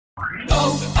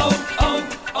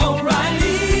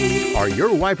O'Reilly. Are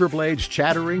your wiper blades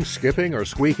chattering, skipping, or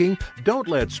squeaking? Don't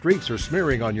let streaks or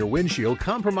smearing on your windshield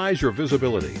compromise your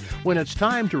visibility. When it's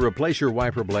time to replace your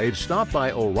wiper blades, stop by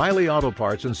O'Reilly Auto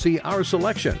Parts and see our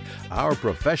selection. Our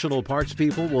professional parts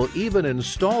people will even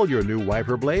install your new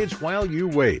wiper blades while you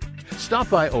wait. Stop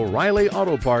by O'Reilly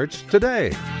Auto Parts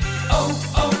today.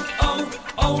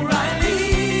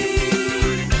 O'Reilly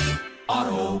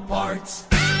Auto Parts.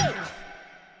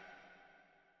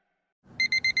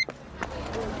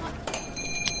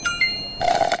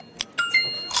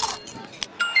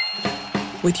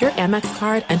 With your Amex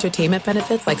card, entertainment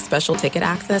benefits like special ticket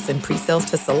access and pre-sales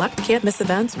to select can't-miss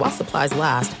events while supplies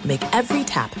last make every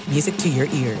tap music to your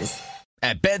ears.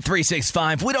 At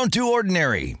Bet365, we don't do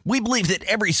ordinary. We believe that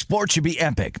every sport should be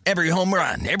epic. Every home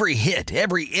run, every hit,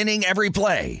 every inning, every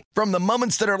play. From the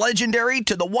moments that are legendary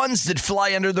to the ones that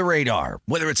fly under the radar.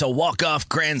 Whether it's a walk-off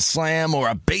grand slam or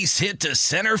a base hit to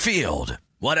center field.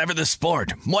 Whatever the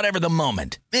sport, whatever the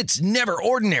moment, it's never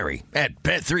ordinary at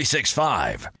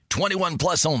Bet365. 21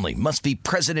 plus only. Must be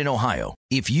present in Ohio.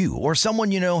 If you or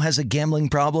someone you know has a gambling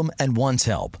problem and wants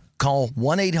help, call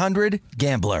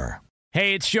 1-800-GAMBLER.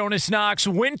 Hey, it's Jonas Knox.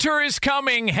 Winter is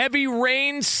coming. Heavy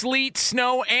rain, sleet,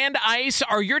 snow, and ice.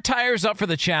 Are your tires up for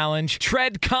the challenge?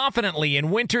 Tread confidently in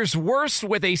winter's worst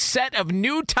with a set of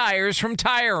new tires from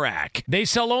Tire Rack. They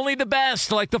sell only the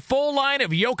best, like the full line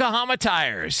of Yokohama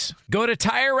tires. Go to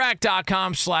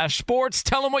TireRack.com/sports.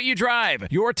 Tell them what you drive.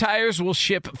 Your tires will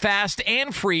ship fast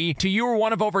and free to you or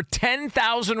one of over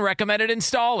 10,000 recommended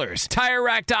installers.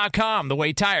 TireRack.com, the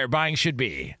way tire buying should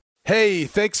be. Hey,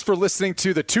 thanks for listening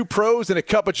to the Two Pros and a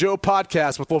Cup of Joe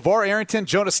podcast with LeVar Arrington,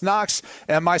 Jonas Knox,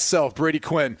 and myself, Brady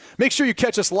Quinn. Make sure you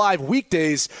catch us live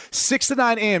weekdays, 6 to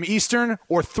 9 a.m. Eastern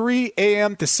or 3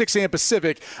 a.m. to 6 a.m.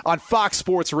 Pacific on Fox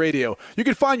Sports Radio. You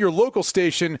can find your local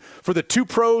station for the Two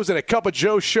Pros and a Cup of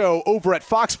Joe show over at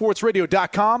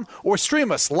foxsportsradio.com or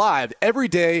stream us live every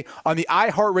day on the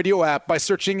iHeartRadio app by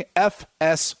searching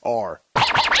FSR.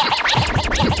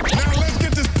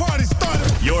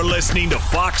 You're listening to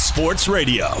Fox Sports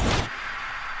Radio.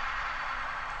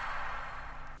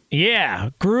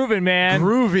 Yeah, grooving, man.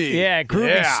 Groovy. Yeah,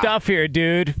 groovy stuff here,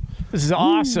 dude. This is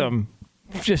awesome.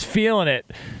 Just feeling it.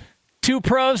 Two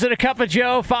Pros and a Cup of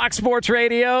Joe, Fox Sports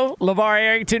Radio. LeVar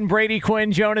Arrington, Brady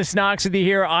Quinn, Jonas Knox with you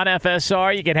here on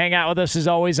FSR. You can hang out with us, as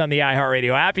always, on the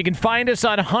iHeartRadio app. You can find us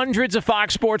on hundreds of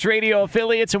Fox Sports Radio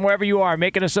affiliates and wherever you are,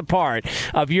 making us a part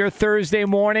of your Thursday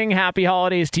morning. Happy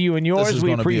holidays to you and yours.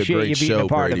 We appreciate you being a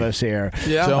part of us here.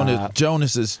 Yeah.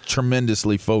 Jonas is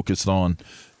tremendously focused on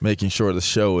making sure the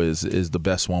show is the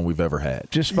best one we've ever had.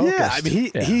 Just focused. Yeah, I mean,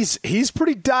 he's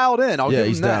pretty dialed in. I'll give him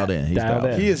he's that. dialed in.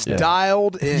 He is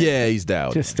dialed in. Yeah, he's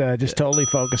dialed in. Just totally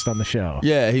focused on the show.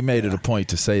 Yeah, he made it a point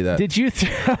to say that. Did you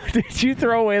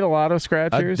throw away the lotto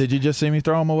scratchers? Did you just see me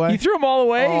throw them away? You threw them all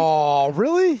away? Oh,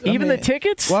 really? Even the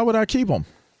tickets? Why would I keep them?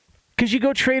 Because you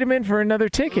go trade them in for another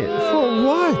ticket. For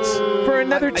what? For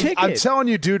another ticket. I'm telling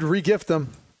you, dude, re-gift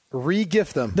them.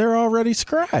 Re-gift them. They're already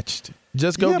scratched.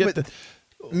 Just go get the...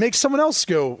 Make someone else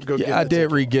go get I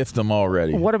did re-gift them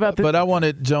already. What about But I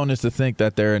wanted Jonas to think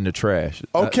that they're in the trash.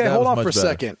 Okay, that hold on was for a much better.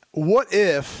 second. What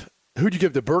if – who'd you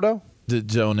give to Berto? To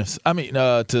Jonas.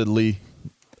 To Lee.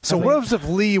 So what if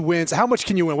Lee wins? How much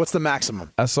can you win? What's the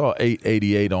maximum? I saw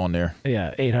 $888 on there.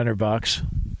 Yeah, $800.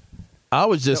 I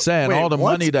was just saying all the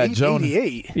money that Jonas.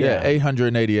 $888? Yeah,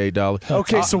 $888.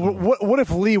 Okay, so what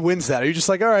if Lee wins that? Are you just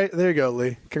like, all right, there you go,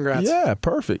 Lee. Congrats. Yeah,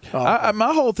 perfect. Oh.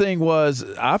 My whole thing was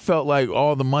I felt like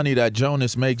all the money that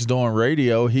Jonas makes doing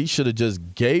radio, he should have just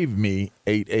gave me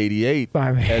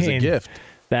 $888 as a gift.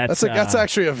 That's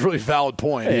actually a really valid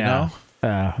point. You know?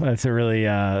 That's a really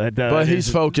but he's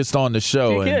focused on the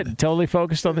show. Totally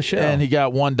focused on the show. And he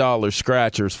got $1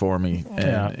 scratchers for me.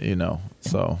 And,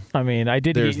 so. I mean, I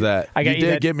did. There's that. You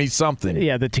did give me something.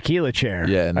 Yeah, the tequila chair.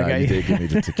 Yeah, no, you did give me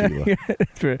the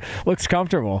tequila. Looks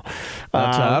comfortable.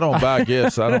 I don't buy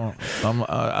gifts. I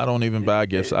don't even buy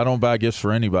gifts. I don't buy gifts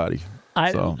for anybody.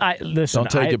 Listen, don't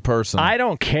take it personal. I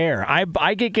don't care.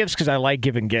 I get gifts because I like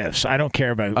giving gifts. I don't care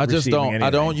about. I just don't. Anything.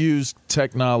 I don't use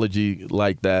technology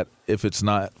like that if it's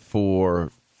not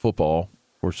for football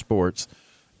or sports.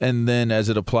 And then as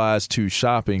it applies to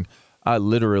shopping, I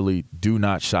literally do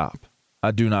not shop. I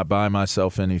do not buy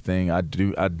myself anything. I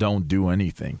don't do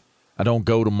anything. I don't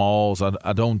go to malls.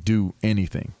 I don't do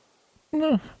anything.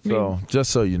 No, so just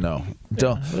so you know,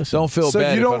 don't feel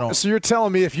bad. So you're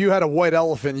telling me if you had a white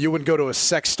elephant, you wouldn't go to a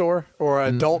sex store or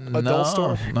an adult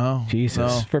store? No, Jesus.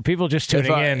 No. For people just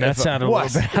tuning in, that sounded a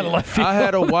little bit out of left field. I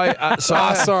had a white.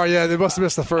 Sorry, yeah, they must have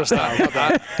missed the first time.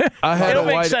 It'll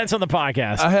make sense on the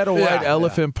podcast. I had a white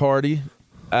elephant party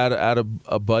at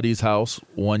a buddy's house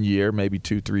one year, maybe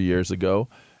 2-3 years ago.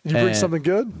 Did you bring something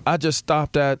good? I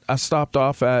stopped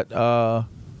off at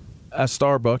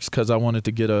Starbucks because I wanted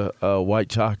to get a white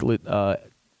chocolate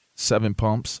 7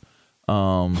 pumps.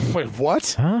 Wait,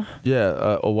 what? Huh?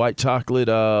 Yeah, a white chocolate.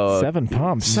 7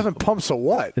 pumps. 7 pumps of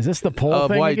what? Is this the poll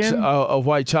thing again? A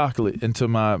white chocolate into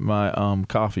my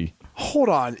coffee. Hold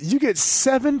on. You get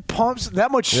 7 pumps?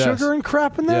 That much sugar and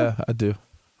crap in there? Yeah, I do.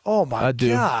 Oh, my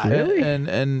God. Really?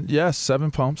 And yes,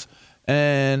 7 pumps.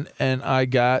 And I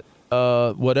got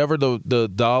whatever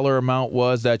the dollar amount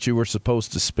was that you were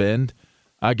supposed to spend.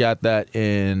 I got that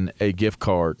in a gift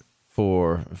card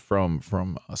from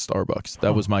Starbucks.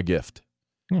 That was my gift.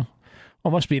 Well, it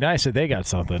must be nice that they got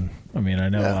something. I mean, I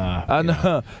know. I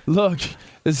know. Look,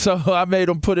 so I made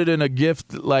them put it in a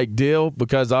gift like deal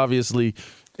because obviously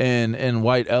in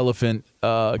White Elephant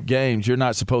games, you're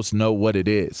not supposed to know what it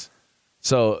is.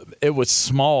 So it was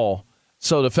small.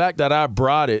 So the fact that I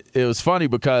brought it was funny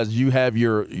because you have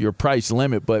your price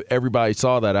limit, but everybody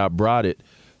saw that I brought it.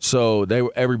 So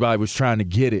everybody was trying to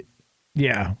get it.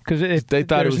 Yeah, because they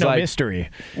thought it was no like mystery.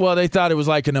 Well, they thought it was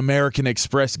like an American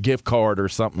Express gift card or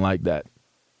something like that.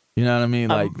 You know what I mean?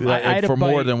 Like for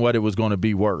more than what it was going to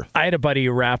be worth. I had a buddy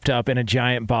who wrapped up in a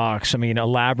giant box. I mean,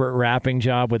 elaborate wrapping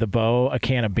job with a bow, a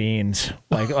can of beans.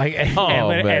 And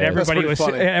everybody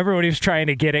was trying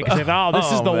to get it because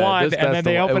this is the one, and then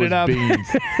they open it up.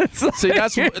 See,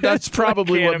 that's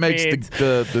probably what makes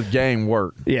the game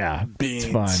work. Yeah, beans.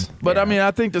 It's fun. But I mean,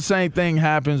 I think the same thing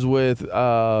happens with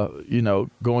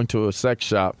going to a sex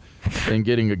shop and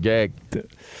getting a gag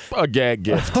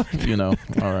gift. All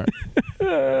right.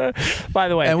 By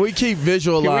the way, and we keep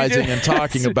visualizing and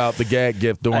talking about the gag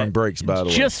gift during breaks, by the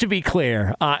way. Just to be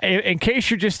clear, in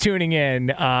case you're just tuning in,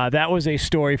 that was a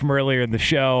story from earlier in the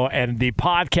show, and the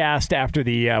podcast after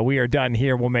we are done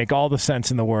here will make all the sense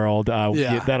in the world.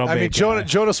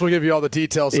 Jonas will give you all the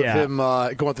details of him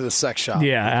going through the sex shop.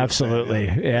 Yeah, absolutely.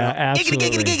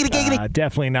 Absolutely.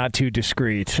 Definitely not too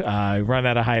discreet. Run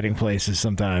out of hiding places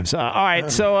sometimes. All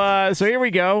right, so here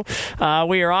we go.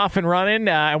 We are off and running,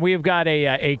 and we have got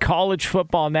a college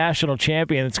football national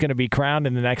champion that's going to be crowned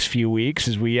in the next few weeks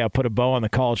as we put a bow on the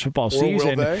college football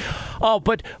season. Will they? Oh,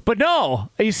 but no.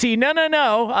 You see,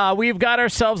 no. We've got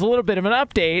ourselves a little bit of an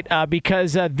update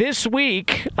because this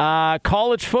week,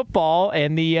 college football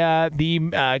and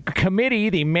the committee,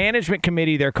 the management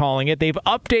committee, they're calling it, they've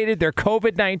updated their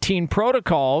COVID-19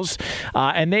 protocols,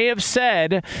 and they have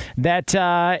said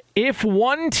that if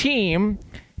one team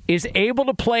is able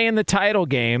to play in the title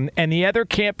game and the other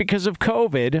can't because of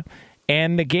COVID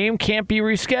and the game can't be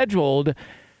rescheduled,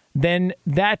 then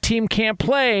that team can't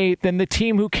play, then the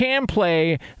team who can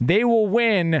play, they will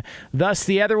win. Thus,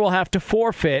 the other will have to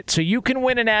forfeit. So you can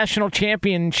win a national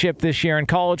championship this year in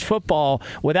college football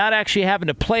without actually having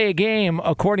to play a game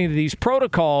according to these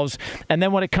protocols. And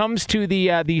then when it comes to the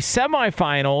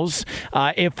semifinals,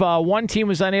 if one team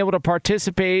is unable to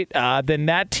participate, then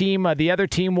that team, the other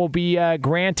team will be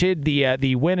granted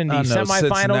the win in the semifinal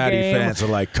Cincinnati game. Fans are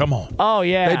like, come on. Oh,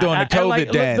 yeah. They're doing the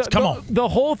COVID dance. Come on. The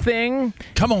whole thing.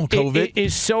 Come on. COVID. It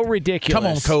is so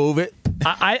ridiculous. Come on, COVID.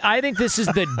 I think this is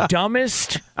the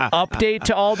dumbest update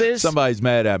to all this. Somebody's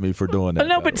mad at me for doing that.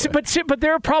 No, but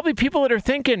there are probably people that are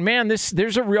thinking, man,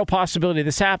 there's a real possibility of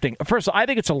this happening. First of all, I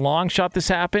think it's a long shot this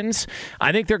happens.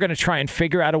 I think they're going to try and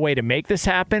figure out a way to make this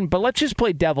happen. But let's just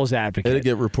play devil's advocate. It'll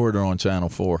get reported on Channel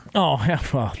 4. Oh,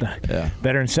 well,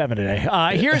 better than 7 today.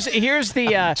 Here's the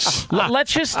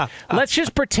let's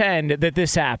just pretend that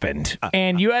this happened,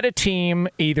 and you had a team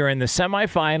either in the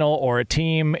semifinal or a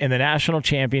team in the national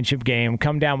championship game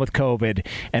come down with COVID,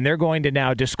 and they're going to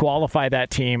now disqualify that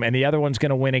team, and the other one's going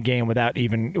to win a game without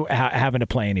even having to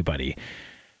play anybody.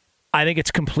 I think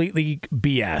it's completely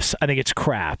BS. I think it's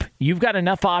crap. You've got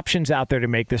enough options out there to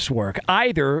make this work.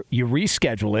 Either you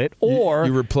reschedule it or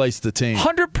you replace the team.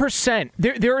 100%.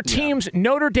 There are teams,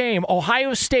 Notre Dame,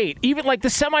 Ohio State, even like the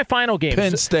semifinal games.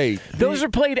 Penn State. Those are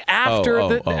played after.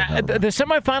 The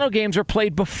semifinal games are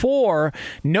played before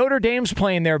Notre Dame's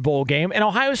playing their bowl game and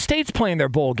Ohio State's playing their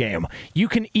bowl game. You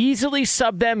can easily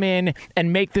sub them in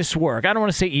and make this work. I don't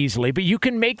want to say easily, but you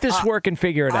can make this work and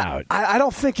figure it out. I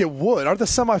don't think it would. Aren't the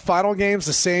semifinal games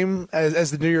the same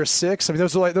as the New Year's Six? I mean,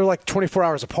 they're like 24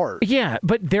 hours apart. Yeah,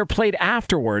 but they're played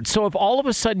afterwards. So if all of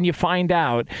a sudden you find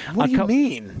out, what do you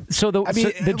mean?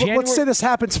 Let's say this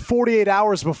happens 48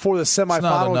 hours before the semifinal it's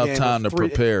not enough game. time to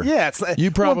prepare. Yeah, you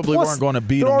probably weren't going to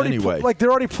beat them anyway. They're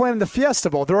already planning the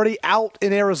Fiesta Bowl. They're already out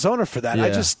in Arizona for that.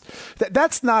 Yeah.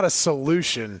 That's not a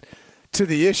solution to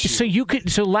the issue.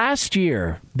 So last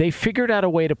year they figured out a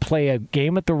way to play a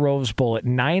game at the Rose Bowl at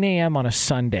 9 a.m. on a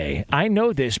Sunday. I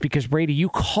know this because Brady, you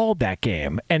called that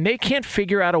game, and they can't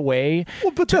figure out a way.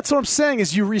 Well, but that's what I'm saying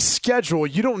is you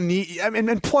reschedule. You don't need. I mean,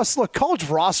 and plus, look, college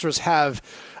rosters have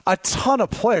a ton of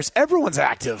players. Everyone's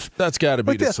active. That's got to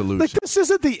be the solution. Like, this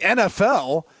isn't the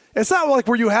NFL. It's not like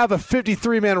where you have a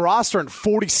 53-man roster and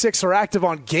 46 are active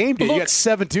on game day. You got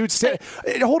 7 dudes.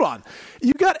 Hold on.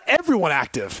 You got everyone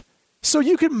active. So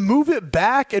you can move it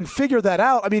back and figure that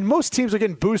out. I mean, most teams are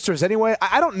getting boosters anyway.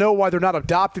 I don't know why they're not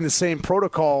adopting the same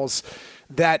protocols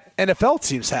that NFL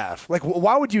teams have. Like,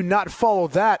 why would you not follow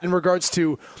that in regards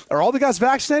to, are all the guys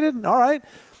vaccinated? All right.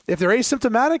 If they're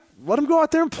asymptomatic, let them go out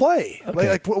there and play. Okay.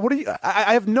 Like, what do you?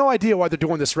 I have no idea why they're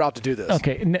doing this route to do this.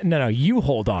 Okay, no, you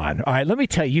hold on. All right, let me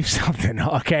tell you something.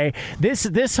 Okay,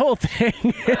 this whole thing.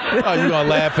 Oh, you gonna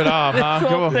laugh it off, huh?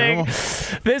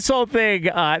 This whole thing.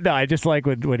 No, I just like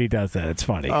when he does that. It's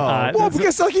funny. Well,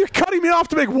 because like you're cutting me off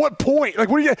to make what point? Like,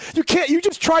 what do you can't. You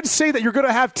just tried to say that you're going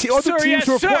to have other teams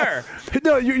who are playing.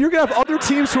 No, you're going to have other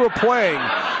teams who are playing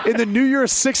in the New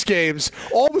Year's 6 games.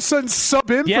 All of a sudden,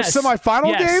 sub in for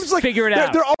semifinal games. Like, figure it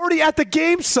out. They're already at the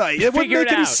game site. It wouldn't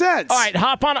make any sense. All right,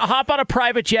 hop on a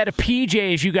private jet, a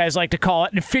PJ, as you guys like to call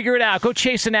it, and figure it out. Go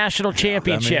chase a national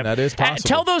championship. I mean, that is possible.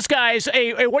 Tell those guys,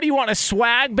 hey, what do you want? A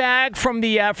swag bag from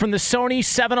the Sony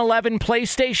 7-Eleven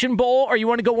PlayStation Bowl, or you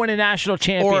want to go win a national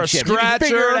championship? Or a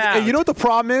scratcher. And you know what the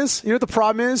problem is?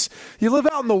 You live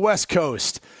out on the West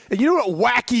Coast. And you know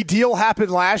what wacky deal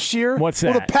happened last year? What's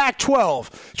that? Well, the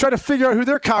Pac-12 trying to figure out who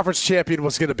their conference champion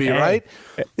was going to be, right?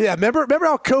 Yeah, remember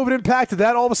how COVID impacted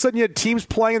that? All of a sudden you had teams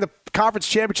playing in the conference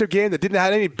championship game that didn't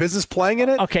have any business playing in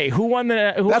it? Okay, who won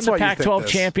the Pac-12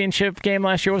 championship game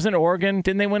last year? Wasn't it Oregon?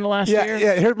 Didn't they win it last year?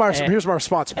 Yeah, here's my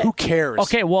response. Who cares?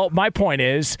 Okay, well, my point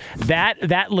is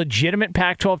that legitimate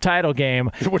Pac-12 title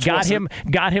game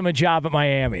got him a job at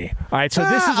Miami. All right, so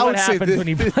this is what happens when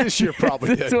he this year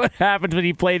probably This is what happens when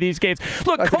he played these games.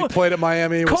 Look, he played at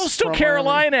Miami. Coastal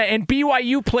Carolina and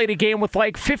BYU played a game with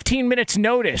like 15 minutes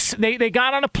notice. They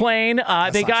got on a plane,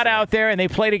 they got out there, and they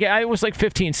played a game. It was like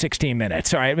 15, 16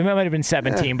 minutes. All right, it might have been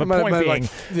 17, but point being,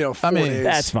 days.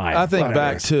 That's fine. I think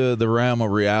back to the realm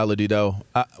of reality, though.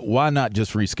 Why not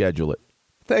just reschedule it?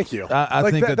 Thank you. I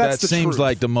think that seems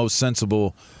like the most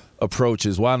sensible approach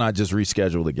is why not just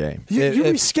reschedule the game? You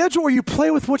reschedule or you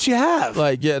play with what you have.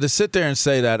 Like, to sit there and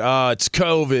say that, it's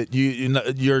COVID,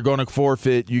 you're going to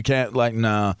forfeit, you can't,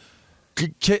 nah.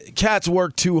 Cats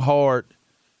work too hard.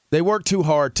 They work too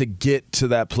hard to get to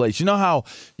that place. You know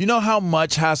how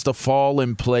much has to fall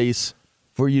in place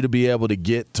for you to be able to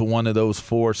get to one of those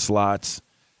 4 slots?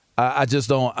 I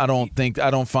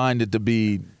don't find it to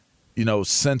be,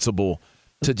 sensible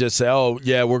to just say, oh,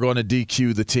 yeah, we're going to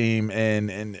DQ the team.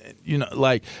 And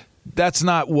that's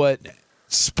not what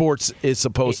sports is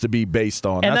supposed to be based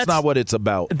on. That's not what it's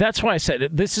about. That's why I said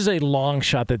this is a long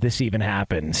shot that this even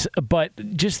happens. But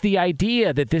just the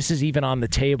idea that this is even on the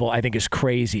table, I think, is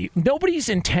crazy. Nobody's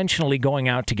intentionally going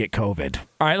out to get COVID.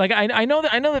 All right, like I know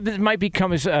that this might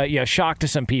become as shock to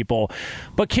some people,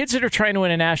 but kids that are trying to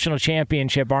win a national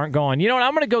championship aren't going, you know what,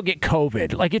 I'm going to go get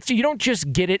COVID. Like, you don't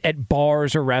just get it at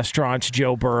bars or restaurants,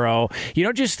 Joe Burrow. You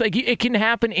don't just, it can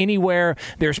happen anywhere.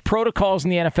 There's protocols in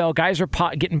the NFL. Guys are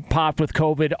getting popped with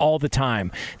COVID all the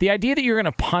time. The idea that you're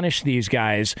going to punish these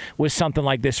guys with something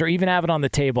like this or even have it on the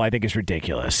table, I think is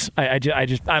ridiculous. I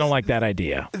don't like that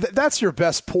idea. That's your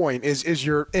best point is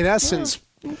you're, in essence,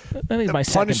 I think my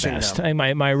second best. I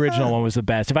think my original one was the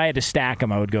best. If I had to stack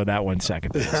them, I would go that one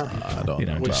second best. I don't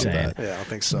know. Just saying. Yeah, I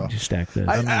think so. Just stack this.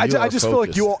 I just feel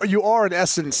like you are in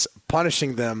essence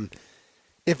punishing them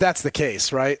if that's the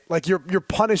case, right? Like you're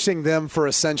punishing them for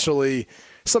essentially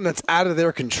something that's out of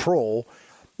their control.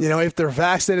 If they're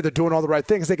vaccinated, they're doing all the right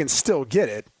things, they can still get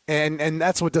it. And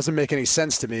that's what doesn't make any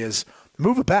sense to me is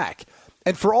move it back.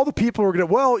 And for all the people who are going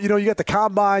to, you got the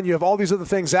Combine, you have all these other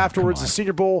things afterwards, the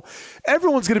Senior Bowl,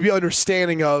 everyone's going to be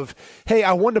understanding of, hey,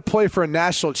 I wanted to play for a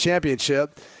national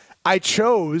championship. I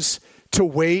chose to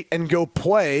wait and go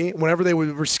play whenever they would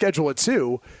reschedule it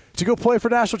to go play for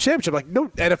a national championship. Like, no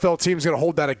NFL team's going to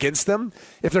hold that against them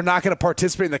if they're not going to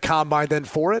participate in the Combine then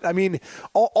for it. I mean,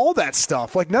 all that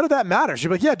stuff, like, none of that matters.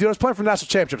 You're like, yeah, dude, I was playing for a national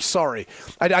championship. Sorry.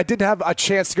 I didn't have a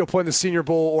chance to go play in the Senior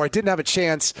Bowl, or I didn't have a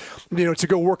chance, to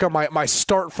go work on my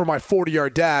start for my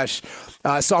 40-yard dash.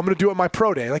 So I'm going to do it my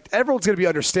pro day. Like, everyone's going to be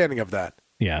understanding of that.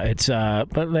 Yeah, it's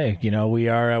but we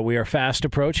are fast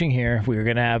approaching here. We're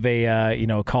going to have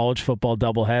a college football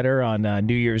doubleheader on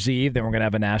New Year's Eve. Then we're going to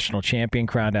have a national champion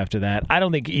crowned after that. I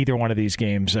don't think either one of these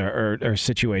games are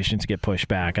situations get pushed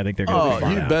back. I think they're going to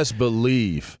be fun. You best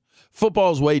believe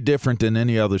football is way different than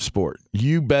any other sport.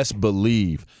 You best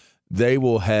believe they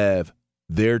will have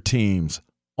their teams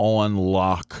on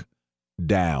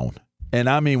lockdown. And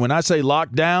I mean, when I say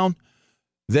lockdown,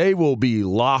 they will be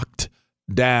locked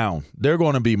down. They're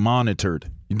going to be monitored.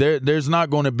 There's not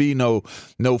going to be no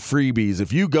freebies.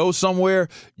 If you go somewhere,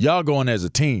 y'all going as a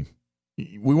team.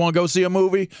 We want to go see a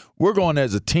movie, we're going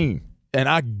as a team. And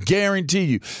I guarantee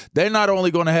you, they're not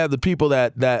only going to have the people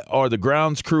that are the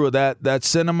grounds crew of that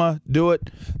cinema do it,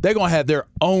 they're going to have their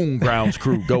own grounds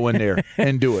crew go in there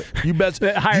and do it. You bet.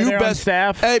 Hire their own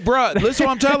staff. Hey, bro, listen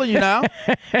what I'm telling you now.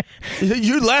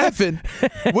 You laughing.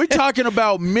 We're talking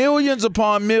about millions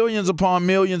upon millions upon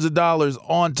millions of dollars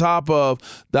on top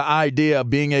of the idea of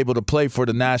being able to play for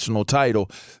the national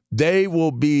title. They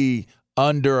will be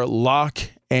under lock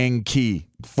and key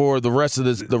for the rest of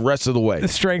the way. The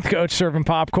strength coach serving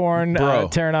popcorn,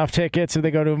 tearing off tickets if they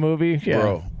go to a movie. Yeah.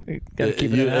 Bro, gotta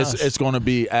keep it in the house. It's going to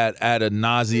be at a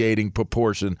nauseating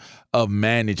proportion of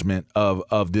management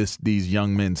of these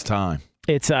young men's time.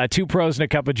 It's Two Pros and a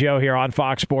Cup of Joe here on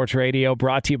Fox Sports Radio,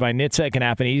 brought to you by NHTSA. It can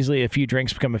happen easily. A few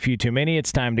drinks become a few too many.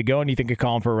 It's time to go, and you think of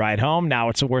calling for a ride home. Now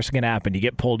it's the worst that can happen. You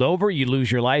get pulled over, you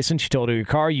lose your license, you total your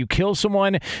car, you kill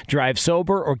someone, drive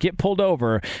sober, or get pulled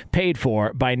over, paid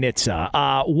for by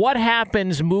NHTSA. What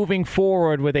happens moving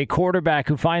forward with a quarterback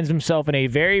who finds himself in a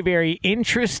very, very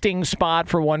interesting spot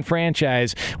for one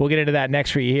franchise? We'll get into that next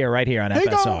for you here, right here on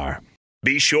FSR.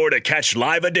 Be sure to catch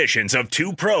live editions of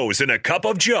Two Pros and a Cup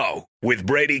of Joe with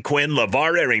Brady Quinn,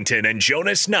 LeVar Arrington, and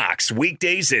Jonas Knox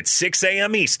weekdays at 6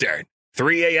 a.m. Eastern,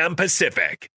 3 a.m.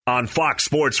 Pacific on Fox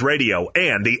Sports Radio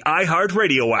and the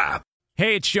iHeartRadio app.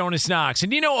 Hey, it's Jonas Knox,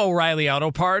 and you know O'Reilly Auto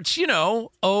Parts, you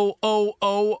know,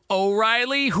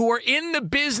 O'Reilly, who are in the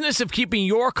business of keeping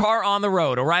your car on the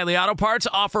road. O'Reilly Auto Parts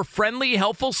offer friendly,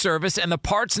 helpful service and the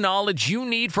parts knowledge you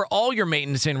need for all your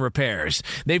maintenance and repairs.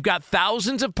 They've got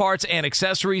thousands of parts and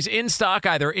accessories in stock,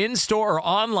 either in-store or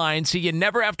online, so you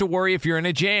never have to worry if you're in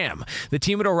a jam. The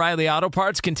team at O'Reilly Auto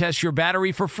Parts can test your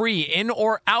battery for free in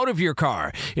or out of your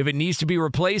car. If it needs to be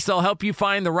replaced, they'll help you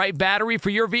find the right battery for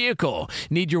your vehicle.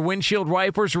 Need your windshield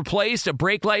wipers replaced, a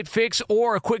brake light fix,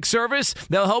 or a quick service?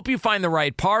 They'll help you find the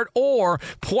right part or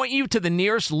point you to the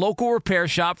nearest local repair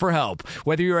shop for help.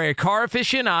 Whether you're a car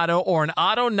aficionado or an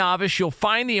auto novice, you'll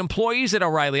find the employees at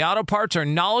O'Reilly Auto Parts are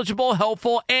knowledgeable,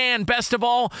 helpful, and best of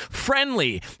all,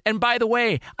 friendly. And by the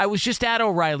way, I was just at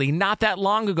O'Reilly not that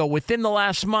long ago, within the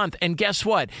last month, and guess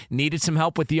what? Needed some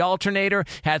help with the alternator,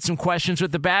 had some questions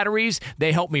with the batteries.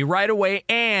 They helped me right away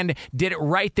and did it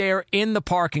right there in the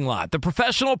parking lot. The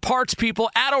professional parts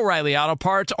people at O'Reilly Auto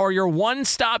Parts are your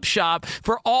one-stop shop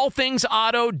for all things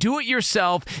auto,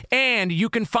 do-it-yourself, and you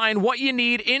can find what you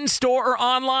need in-store or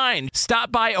online.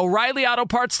 Stop by O'Reilly Auto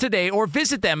Parts today or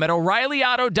visit them at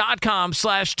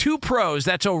O'ReillyAuto.com/2pros.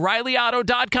 That's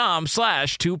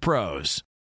O'ReillyAuto.com/2pros.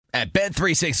 At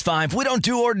Bet365, we don't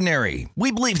do ordinary.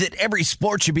 We believe that every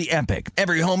sport should be epic.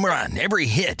 Every home run, every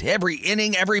hit, every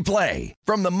inning, every play.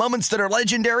 From the moments that are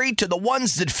legendary to the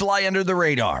ones that fly under the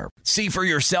radar. See for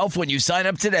yourself when you sign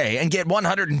up today and get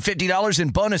 $150 in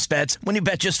bonus bets when you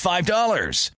bet just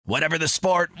 $5. Whatever the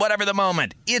sport, whatever the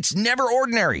moment, it's never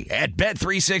ordinary at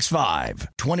Bet365.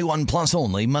 21 plus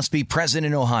only. Must be present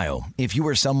in Ohio. If you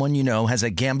or someone you know has a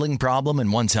gambling problem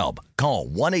and wants help, call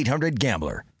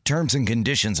 1-800-GAMBLER. Terms and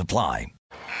conditions apply.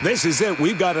 This is it.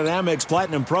 We've got an Amex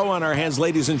Platinum Pro on our hands,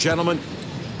 ladies and gentlemen.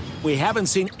 We haven't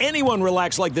seen anyone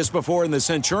relax like this before in the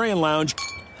Centurion Lounge.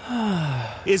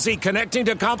 Is he connecting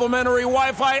to complimentary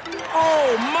Wi-Fi?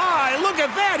 Oh, my. Look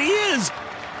at that. He is.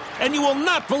 And you will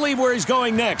not believe where he's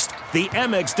going next. The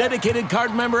Amex dedicated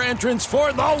card member entrance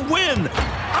for the win.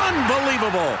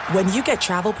 Unbelievable. When you get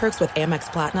travel perks with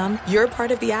Amex Platinum, you're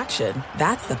part of the action.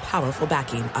 That's the powerful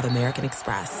backing of American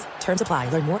Express. Terms apply.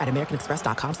 Learn more at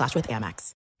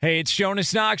americanexpress.com/withAmex. Hey, it's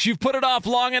Jonas Knox. You've put it off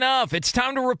long enough. It's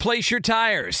time to replace your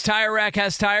tires. Tire Rack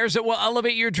has tires that will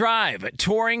elevate your drive.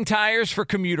 Touring tires for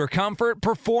commuter comfort,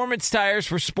 performance tires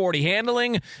for sporty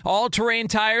handling, all-terrain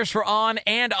tires for on-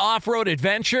 and off-road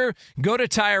adventure. Go to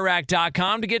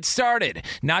TireRack.com to get started.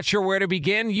 Not sure where to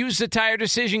begin? Use the Tire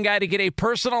Decision Guide to get a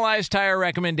personalized tire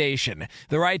recommendation.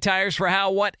 The right tires for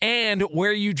how, what, and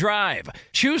where you drive.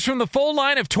 Choose from the full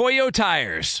line of Toyo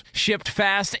tires. Shipped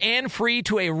fast and free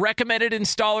to a recommended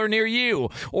installer installer near you,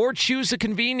 or choose the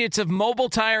convenience of mobile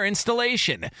tire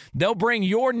installation. They'll bring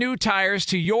your new tires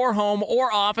to your home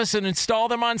or office and install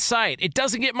them on site. It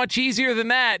doesn't get much easier than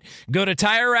that. Go to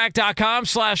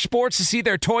TireRack.com/sports to see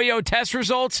their Toyo test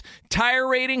results, tire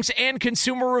ratings, and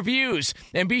consumer reviews.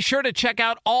 And be sure to check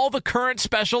out all the current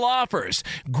special offers.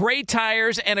 Great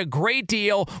tires and a great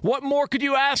deal. What more could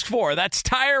you ask for? That's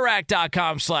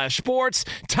TireRack.com/sports.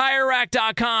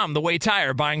 TireRack.com, the way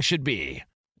tire buying should be.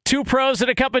 Two pros and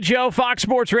a cup of Joe, Fox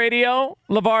Sports Radio.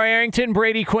 LeVar Arrington,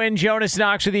 Brady Quinn, Jonas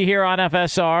Knox with you here on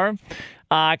FSR.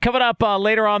 Coming up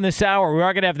later on this hour, we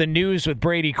are going to have the news with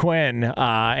Brady Quinn,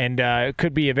 and it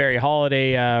could be a very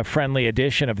holiday-friendly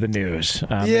edition of the news.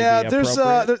 Yeah, there's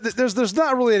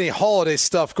not really any holiday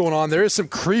stuff going on. There is some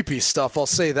creepy stuff, I'll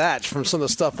say that, from some of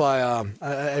the stuff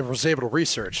I was able to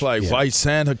research. Like white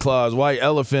Santa Claus, white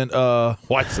elephant,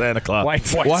 white Santa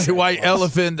Claus, white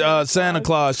elephant Santa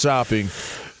Claus shopping.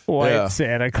 White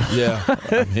Santa Claus. Yeah,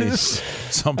 I mean,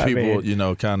 some people,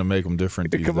 kind of make them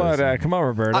different. Come on,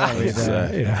 Roberto. I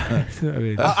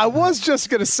was just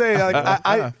gonna say, what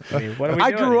are we doing?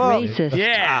 I grew up. Racist.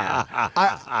 Yeah,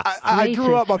 I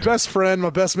grew up. My best friend, my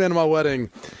best man at my wedding,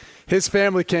 his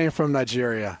family came from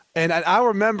Nigeria, and I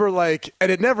remember and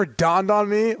it never dawned on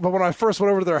me, but when I first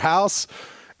went over to their house,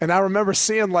 and I remember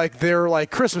seeing their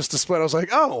Christmas display, I was like,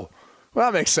 oh. Well,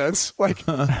 that makes sense.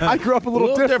 I grew up a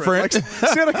little different.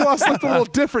 Santa Claus looked a little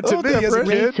different to me as a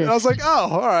kid. And I was like, oh,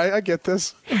 all right, I get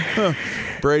this.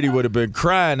 Brady would have been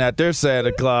crying at their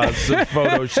Santa Claus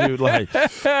photo shoot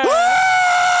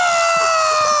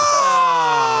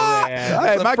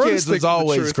Hey, my kids was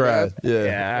always crying.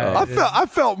 Yeah. I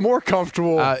felt more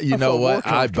comfortable. You know what?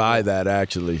 I buy that,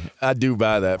 actually. I do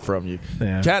buy that from you.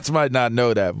 Yeah. Cats might not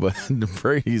know that, but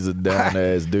Brady's a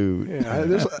down-ass dude.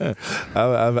 Yeah,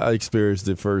 I experienced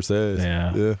it firsthand.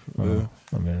 Yeah.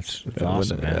 I mean, it's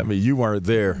awesome, man. I mean, you weren't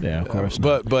there. Yeah, of course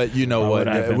not. But you know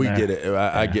what? We get it.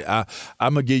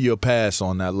 I'm going to give you a pass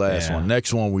on that last one.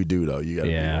 Next one we do, though. You got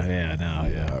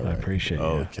to I appreciate it.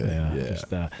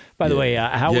 Okay. By the way,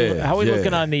 how are we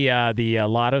looking on the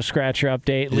Lotto Scratcher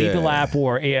update? Lee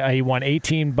DeLapp he won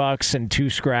 $18 and 2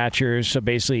 scratchers, so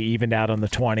basically evened out on the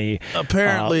 20.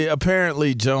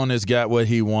 Apparently, Jonas got what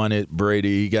he wanted,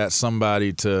 Brady. He got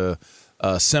somebody to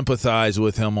sympathize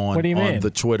with him on the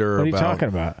Twitter. What are you talking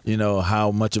about? How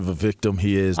much of a victim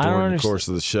he is during the course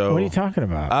of the show. What are you talking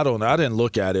about? I don't know. I didn't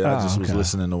look at it. I just was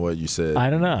listening to what you said. I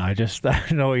don't know. I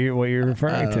don't know what you're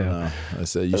referring to. I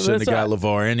said you shouldn't have got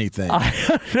LeVar anything.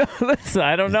 Listen,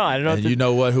 I don't know. I don't know. And you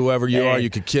know what? Whoever you are, you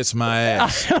could kiss my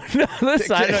ass. I don't know.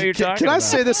 Listen, I know what you're talking about. Can I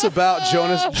say this about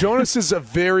Jonas? Jonas is a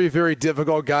very, very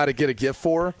difficult guy to get a gift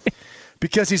for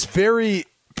because he's very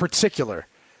particular.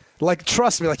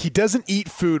 Trust me, he doesn't eat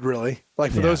food really. For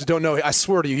those who don't know, I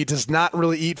swear to you, he does not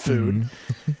really eat food.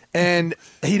 Mm-hmm. And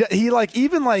he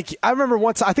I remember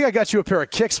once, I think I got you a pair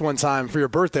of kicks one time for your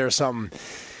birthday or something.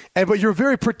 But you're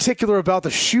very particular about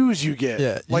the shoes you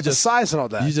get, the size and all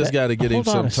that. You just got to get him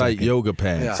some tight yoga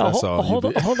pants. Yeah. That's all. Hold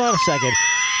on a second.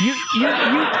 You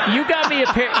got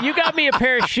me a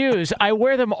pair of shoes. I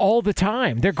wear them all the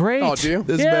time. They're great. Oh, do you?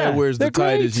 This man wears the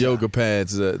tightest yoga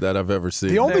pants that I've ever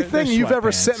seen. The only thing you've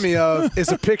ever sent me of is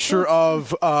a picture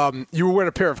of you were wearing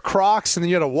a pair of Crocs and then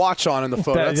you had a watch on in the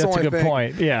photo. That's the only a good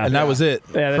point. Yeah, and that was it.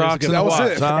 Yeah, Crocs and that was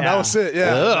watch. it. Huh? That was it.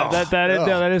 Yeah,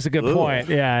 that is a good point.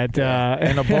 Yeah,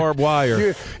 and a barbed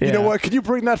wire. You know what? Can you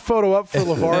bring that photo up for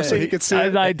LeVar so he can see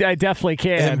it? I definitely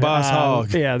can. And Boss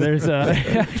Hog. Yeah, there's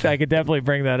I could definitely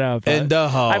bring that up. And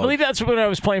Hog. I believe that's when I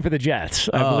was playing for the Jets.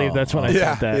 I believe that's when I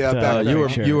sent that.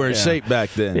 You were in shape back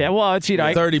then. Yeah, well, it's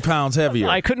 30 pounds heavier.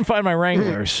 I couldn't find my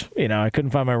Wranglers.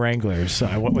 So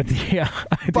I went with the.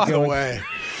 By the way,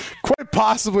 quite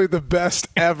possibly the best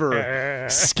ever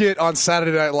skit on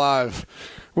Saturday Night Live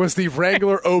was the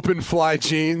Wrangler open fly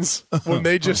jeans when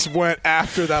they just went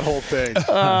after that whole thing.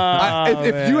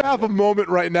 If you have a moment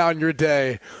right now in your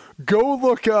day, go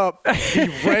look up the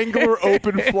Wrangler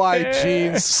open fly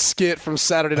jeans skit from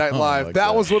Saturday Night Live.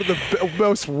 That was one of the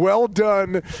most well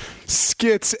done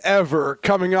skits ever,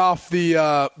 coming off the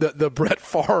Brett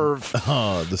Favre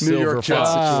New York Jets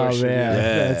situation. Oh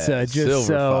man, that's just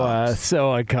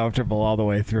so uncomfortable all the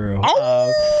way through.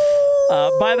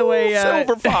 By the way,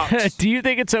 do you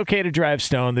think it's okay to drive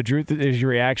stoned? The truth is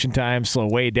your reaction time slow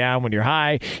way down when you're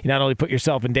high. You not only put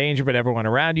yourself in danger, but everyone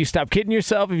around you. Stop kidding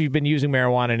yourself if you've been using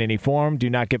marijuana in any form. Do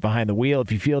not get behind the wheel. If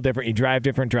you feel different, you drive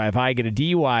different, drive high. Get a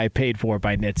DUI paid for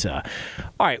by NHTSA.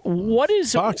 All right,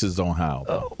 Foxes don't howl.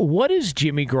 What is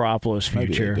Jimmy Garoppolo's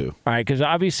future? Maybe they do. All right, because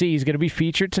obviously he's going to be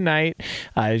featured tonight.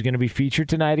 He's going to be featured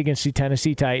tonight against the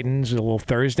Tennessee Titans. A little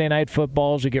Thursday night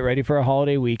football as we get ready for a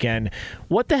holiday weekend.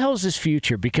 What the hell is his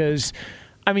future? Because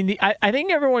I mean, I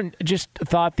think everyone just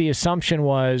thought the assumption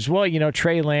was, well,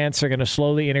 Trey Lance are going to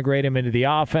slowly integrate him into the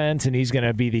offense, and he's going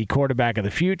to be the quarterback of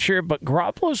the future. But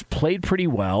Garoppolo's played pretty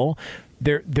well.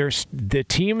 The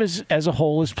team as a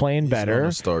whole is playing better. He's going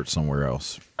to start somewhere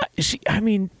else. I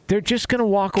mean, they're just going to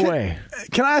walk away.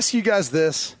 Can I ask you guys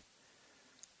this?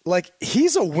 Like,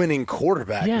 he's a winning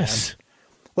quarterback, yes. Man.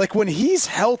 Like, when he's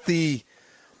healthy,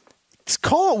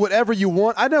 call it whatever you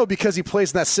want. I know because he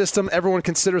plays in that system, everyone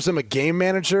considers him a game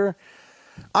manager.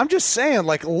 I'm just saying,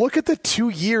 like, look at the 2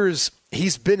 years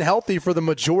he's been healthy for the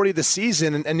majority of the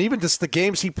season, and even just the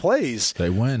games he plays. They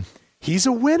win. He's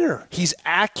a winner. He's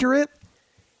accurate.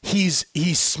 He's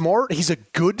smart. He's a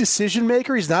good decision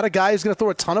maker. He's not a guy who's going to throw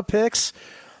a ton of picks.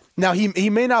 Now, he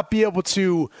may not be able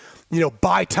to,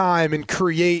 buy time and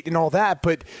create and all that,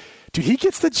 but, dude, he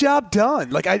gets the job done.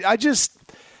 Like, I don't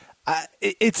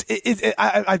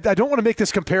want to make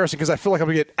this comparison because I feel like I'm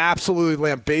going to get absolutely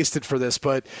lambasted for this,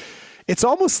 but it's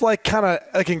almost like kind of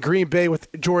like in Green Bay with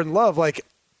Jordan Love. Like,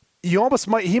 he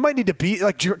might need to be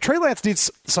like Trey Lance needs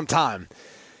some time.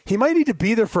 He might need to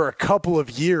be there for a couple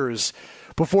of years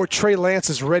before Trey Lance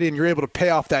is ready and you're able to pay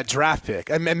off that draft pick.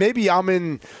 And maybe I'm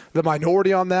in the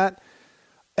minority on that.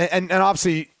 And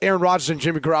obviously, Aaron Rodgers and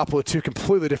Jimmy Garoppolo are two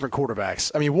completely different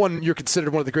quarterbacks. I mean, one, you're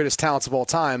considered one of the greatest talents of all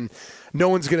time. No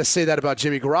one's going to say that about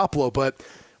Jimmy Garoppolo, but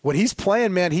when he's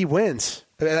playing, man, he wins.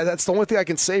 That's the only thing I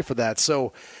can say for that.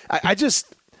 So I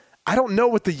don't know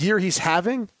what the year he's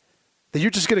having that you're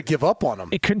just going to give up on him.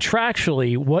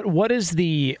 Contractually, what is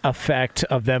the effect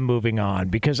of them moving on?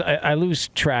 Because I lose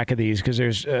track of these because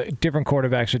there's different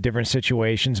quarterbacks with different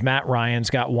situations. Matt Ryan's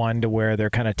got one to where they're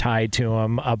kind of tied to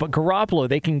him. But Garoppolo,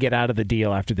 they can get out of the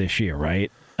deal after this year,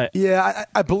 right? Yeah,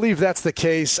 I believe that's the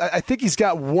case. I think he's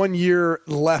got 1 year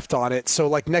left on it. So,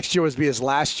 like, next year would be his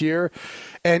last year.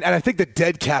 And I think the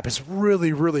dead cap is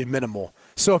really, really minimal.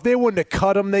 So if they wouldn't have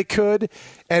cut him, they could,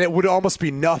 and it would almost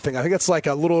be nothing. I think it's like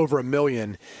a little over $1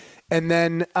 million. And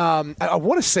then I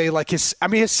want to say, like, his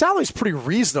salary is pretty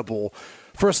reasonable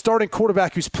for a starting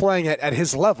quarterback who's playing at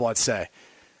his level, I'd say.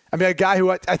 I mean, a guy who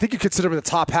I think you consider him in the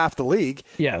top half of the league.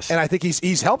 Yes. And I think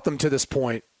he's helped them to this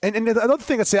point. And another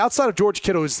thing I'd say, outside of George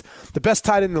Kittle, who's the best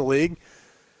tight end in the league,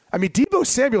 I mean, Deebo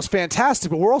Samuel's fantastic,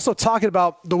 but we're also talking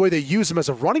about the way they use him as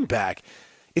a running back.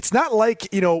 It's not like,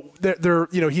 he's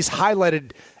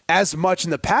highlighted as much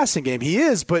in the passing game. He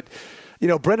is, but,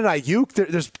 Brandon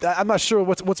Ayuk, I'm not sure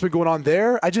what's been going on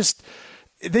there.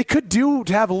 They could do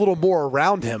to have a little more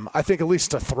around him, I think, at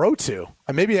least to throw to.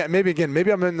 And maybe I'm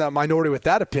in the minority with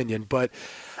that opinion, but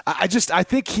I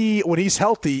think when he's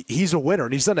healthy, he's a winner,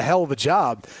 and he's done a hell of a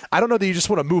job. I don't know that you just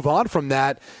want to move on from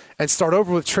that and start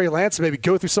over with Trey Lance and maybe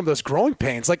go through some of those growing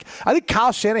pains. Like, I think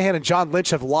Kyle Shanahan and John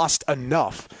Lynch have lost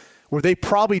enough where they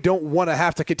probably don't want to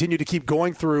have to continue to keep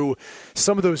going through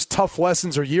some of those tough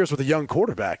lessons or years with a young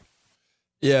quarterback.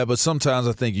 Yeah, but sometimes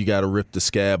I think you got to rip the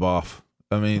scab off.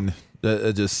 I mean,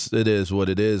 it is what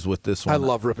it is with this one. I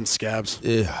love ripping scabs.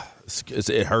 Yeah,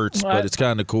 it hurts, but it's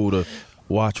kind of cool to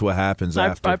watch what happens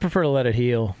after. I prefer to let it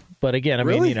heal. But again, I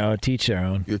really? mean, teach their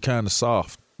own. You're kind of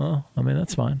soft. Well, I mean,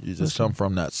 that's fine. You just come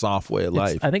from that soft way of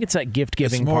life. I think it's that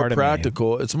gift-giving part of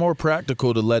practical. It's more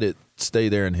practical to let it stay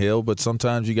there and heal, but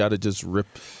sometimes you got to just rip.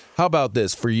 How about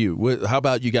this for you? How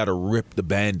about you got to rip the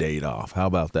Band-Aid off? How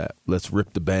about that? Let's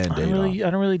rip the Band-Aid off.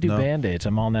 I don't really do Band-Aids.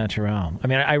 I'm all natural. I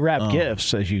mean, I wrap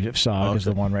gifts, as you saw, because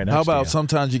the one right next to you. How about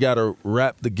sometimes you got to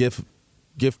wrap the gift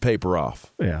paper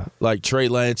off? Yeah. Like Trey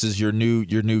Lance is your new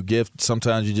gift.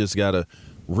 Sometimes you just got to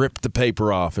rip the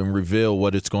paper off and reveal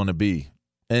what it's going to be.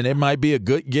 And it might be a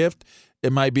good gift.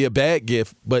 It might be a bad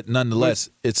gift, but nonetheless,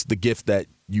 it's the gift that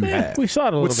you have. We saw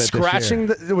it a little bit scratching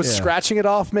this year. Scratching it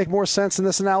off make more sense in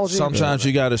this analogy? Sometimes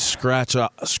you got to scratch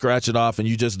it off, and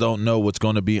you just don't know what's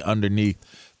going to be underneath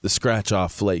the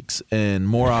scratch-off flakes. And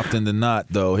more often than not,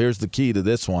 though, here's the key to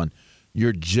this one.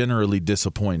 You're generally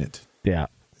disappointed. Yeah.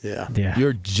 Yeah.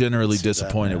 You're generally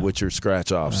disappointed with your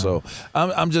scratch off. So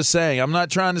I'm just saying, I'm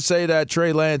not trying to say that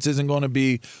Trey Lance isn't going to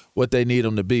be what they need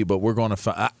him to be, but we're going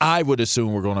to I would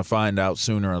assume we're going to find out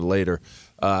sooner or later.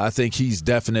 I think he's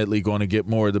definitely going to get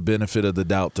more of the benefit of the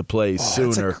doubt to play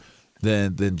sooner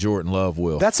than Jordan Love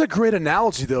will. That's a great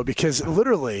analogy, though, because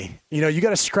literally, you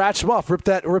got to scratch him off, rip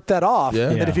that off,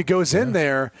 and if he goes in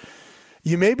there,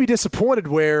 you may be disappointed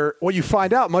where what you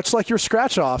find out, much like your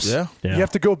scratch-offs, you have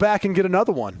to go back and get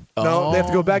another one. No, they have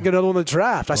to go back and get another one in the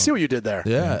draft. I see what you did there.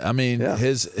 Yeah, I mean,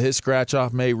 his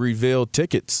scratch-off may reveal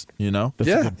tickets, they have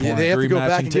to go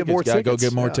back and get more tickets. Go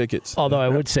get more tickets. Although I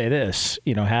would say this,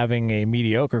 having a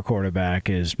mediocre quarterback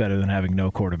is better than having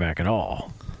no quarterback at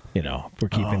all. We're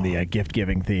keeping the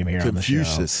gift-giving theme here on the show.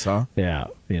 Confucius, huh? Yeah.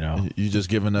 You just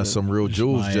giving us some real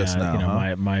jewels just now,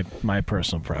 huh? My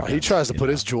personal preference. He tries to put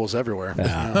his jewels everywhere.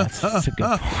 That's a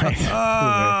good point.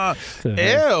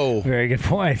 Ew. Very good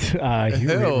point.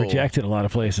 You rejected a lot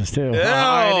of places, too. All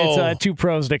right, it's Two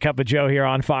Pros and a Cup of Joe here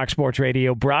on Fox Sports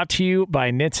Radio, brought to you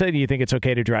by NHTSA. Do you think it's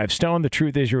okay to drive stoned? The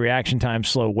truth is your reaction times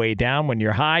slow way down. When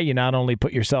you're high, you not only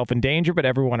put yourself in danger, but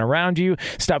everyone around you.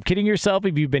 Stop kidding yourself.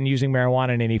 If you've been using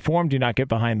marijuana in any form, do not get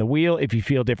behind the wheel. If you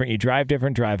feel different, you drive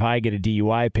different. Drive high, get a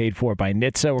DUI. Paid for by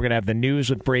NHTSA. We're going to have the news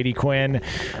with Brady Quinn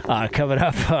coming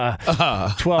up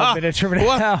 12 minutes from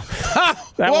now.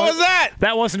 What was that?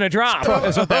 That wasn't a drop.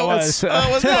 That's what that was.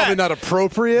 Was probably not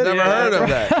appropriate. Never heard of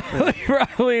that.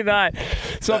 Probably not.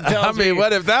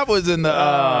 What if that was in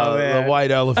the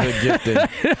white elephant gifting?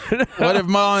 What if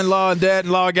mom-in-law and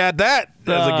dad-in-law got that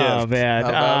as a gift? Oh, man. How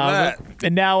about that?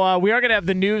 And now we are going to have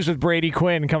the news with Brady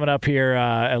Quinn coming up here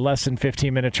at less than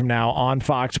 15 minutes from now on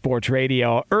Fox Sports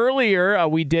Radio. Earlier,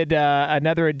 we did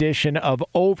another edition of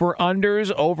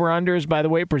Over-Unders. Over-Unders, by the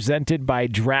way, presented by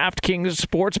DraftKings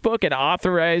Sportsbook, an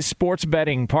authorized sports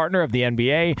betting partner of the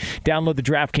NBA. Download the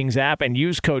DraftKings app and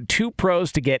use code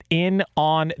 2PROS to get in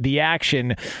on the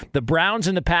action. The Browns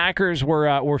and the Packers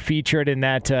were featured in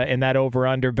that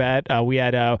over-under bet. We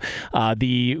had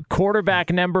the quarterback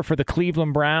number for the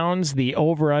Cleveland Browns. The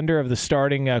over-under of the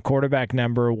starting quarterback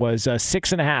number was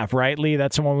 6.5, right, Lee?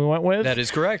 That's the one we went with? That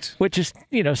is correct. Which is,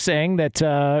 saying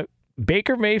that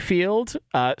Baker Mayfield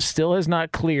still has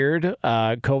not cleared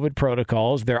COVID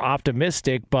protocols. They're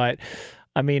optimistic, but,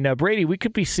 Brady, we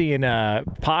could be seeing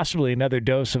possibly another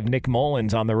dose of Nick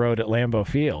Mullins on the road at Lambeau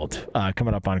Field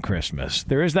coming up on Christmas.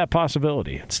 There is that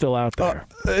possibility. It's still out there.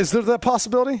 Is there that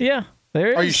possibility? Yeah, there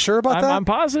is. Are you sure about that? I'm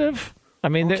positive.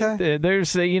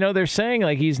 There's they're saying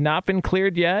like he's not been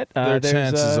cleared yet. Their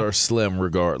chances are slim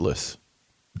regardless.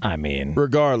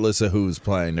 Regardless of who's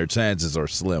playing, their chances are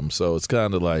slim. So it's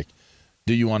kind of like,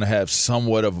 do you want to have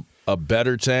somewhat of a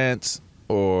better chance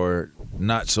or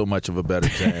not so much of a better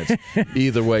chance?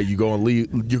 Either way, you're going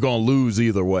to lose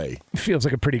either way. It feels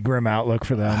like a pretty grim outlook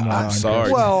for them. I'm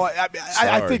sorry. Well,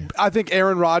 I think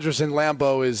Aaron Rodgers in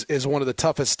Lambeau is one of the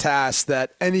toughest tasks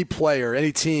that any player,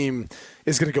 any team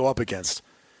is going to go up against.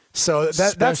 So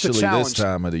that's the challenge. This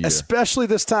time of the year. Especially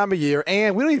this time of year.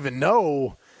 And we don't even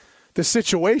know the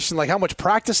situation, like how much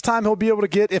practice time he'll be able to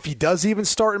get if he does even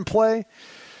start and play.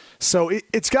 So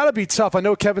it's got to be tough. I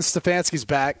know Kevin Stefanski's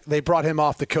back. They brought him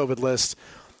off the COVID list.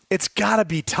 It's got to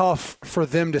be tough for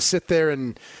them to sit there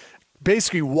and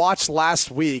basically watch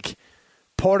last week,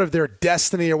 part of their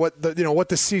destiny or what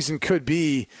the season could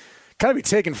be, kind of be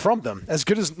taken from them. As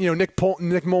good as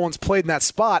Nick Mullins played in that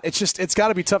spot, it's got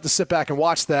to be tough to sit back and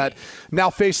watch that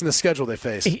now facing the schedule they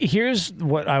face. Here's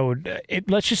what I would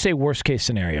let's just say worst case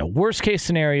scenario. Worst case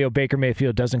scenario, Baker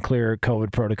Mayfield doesn't clear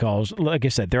COVID protocols. Like I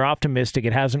said, they're optimistic.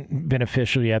 It hasn't been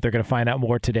official yet. They're going to find out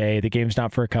more today. The game's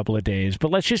not for a couple of days. But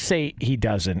let's just say he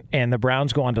doesn't, and the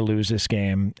Browns go on to lose this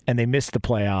game, and they miss the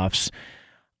playoffs.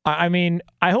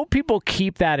 I hope people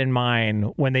keep that in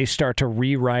mind when they start to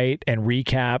rewrite and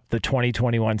recap the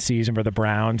 2021 season for the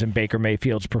Browns and Baker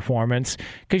Mayfield's performance,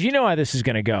 because you know how this is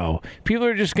going to go. People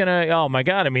are just going to, oh, my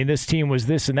God, this team was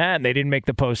this and that, and they didn't make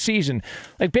the postseason.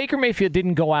 Like, Baker Mayfield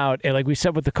didn't go out, and like we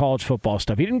said with the college football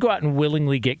stuff, he didn't go out and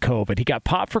willingly get COVID. He got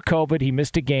popped for COVID. He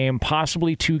missed a game,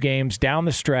 possibly 2 games down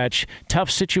the stretch. Tough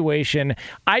situation.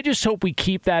 I just hope we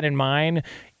keep that in mind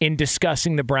in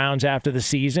discussing the Browns after the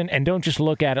season and don't just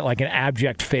look at it like an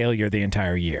abject failure the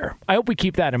entire year. I hope we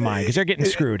keep that in mind because they're getting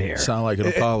screwed here. Sound like an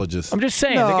apologist. I'm just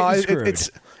saying they're getting screwed.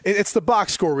 It's the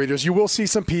box score readers. You will see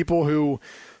some people who,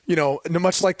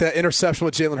 much like that interception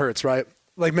with Jalen Hurts, right?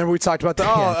 Like, remember we talked about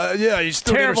you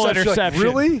still terrible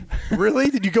interception. Like, really?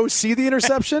 Did you go see the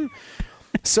interception?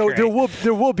 So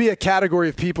there will be a category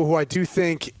of people who I do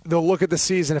think they'll look at the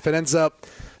season if it ends up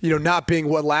not being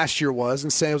what last year was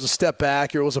and saying it was a step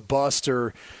back or it was a bust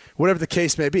or whatever the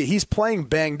case may be. He's playing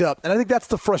banged up. And I think that's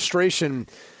the frustration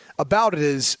about it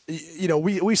is,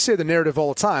 we say the narrative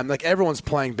all the time, like everyone's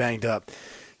playing banged up.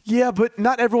 Yeah, but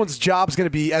not everyone's job is going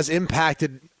to be as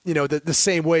impacted, the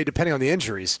same way depending on the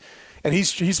injuries. And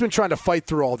he's been trying to fight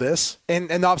through all this.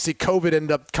 And obviously COVID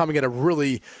ended up coming at a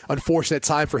really unfortunate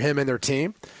time for him and their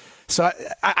team. So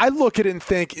I look at it and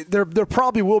think there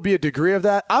probably will be a degree of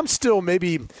that. I'm still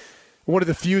maybe one of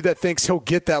the few that thinks he'll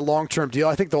get that long-term deal.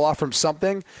 I think they'll offer him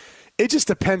something. It just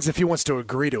depends if he wants to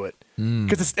agree to it.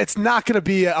 Because it's not going to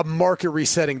be a market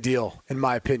resetting deal, in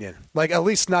my opinion. Like, at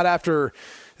least not after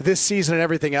this season and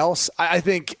everything else. I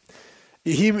think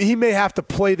he may have to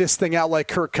play this thing out like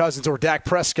Kirk Cousins or Dak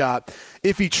Prescott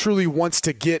if he truly wants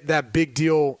to get that big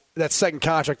deal, that second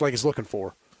contract like he's looking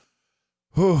for.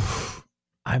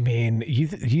 I mean,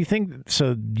 you think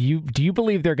so? Do you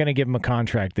believe they're going to give him a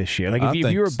contract this year? Like,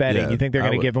 if you were betting, you think they're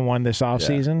going to give him one this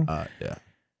offseason? Yeah.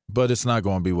 But it's not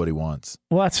going to be what he wants.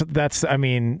 Well, that's. I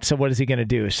mean, so what is he going to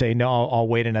do? Say no, I'll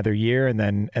wait another year and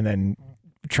then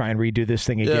try and redo this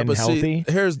thing again healthy?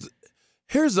 See,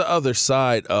 here's the other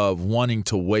side of wanting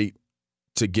to wait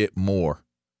to get more.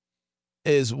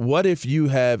 Is what if you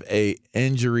have a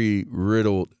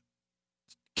injury-riddled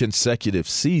consecutive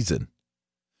season?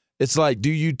 It's like, do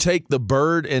you take the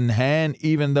bird in hand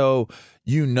even though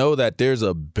you know that there's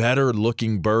a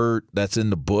better-looking bird that's in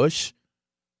the bush?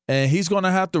 And he's going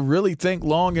to have to really think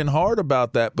long and hard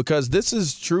about that, because this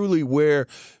is truly where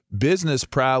business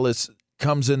prowess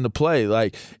comes into play.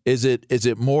 Like, is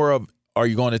it more of, are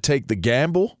you going to take the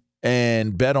gamble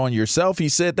and bet on yourself? He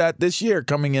said that this year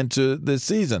coming into this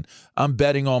season. I'm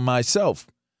betting on myself.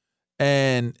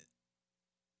 And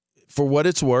for what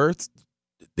it's worth,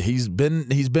 he's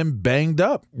been banged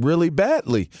up really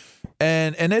badly.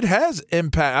 And it has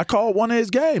impact. I called one of his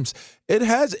games. It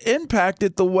has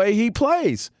impacted the way he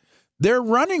plays. Their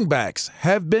running backs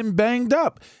have been banged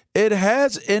up. It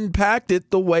has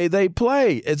impacted the way they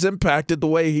play. It's impacted the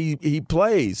way he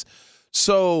plays.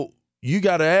 So you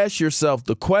got to ask yourself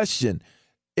the question,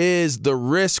 is the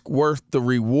risk worth the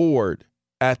reward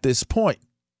at this point?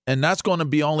 And that's going to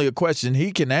be only a question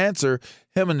he can answer,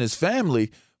 him and his family.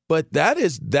 But that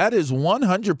is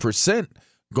 100%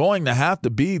 going to have to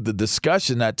be the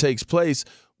discussion that takes place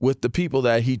with the people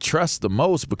that he trusts the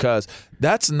most, because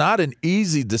that's not an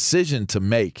easy decision to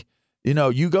make. You know,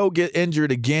 you go get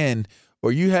injured again,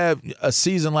 or you have a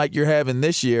season like you're having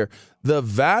this year, the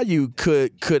value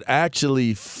could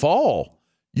actually fall.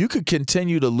 You could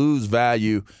continue to lose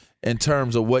value in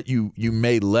terms of what you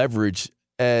may leverage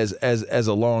as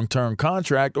a long-term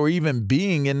contract, or even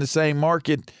being in the same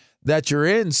market that you're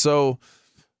in. So,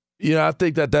 you know, I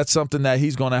think that's something that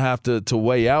he's going to have to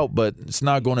weigh out, but it's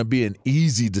not going to be an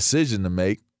easy decision to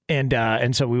make.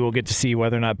 And so we will get to see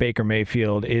whether or not Baker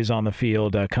Mayfield is on the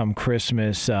field come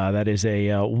Christmas. That is a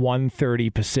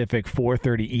 1:30 Pacific,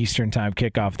 4:30 Eastern time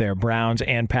kickoff there. Browns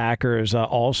and Packers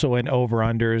also in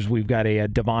over-unders. We've got a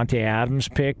Davante Adams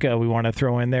pick we want to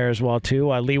throw in there as well,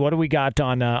 too. Lee, what do we got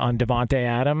on Davante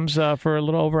Adams for a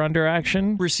little over-under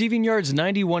action? Receiving yards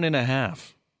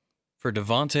 91.5 for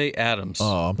Davante Adams.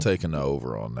 Oh, I'm taking the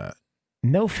over on that.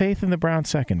 No faith in the Browns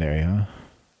secondary, huh?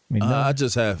 I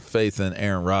just have faith in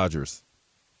Aaron Rodgers.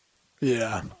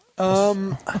 Yeah.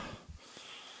 I'm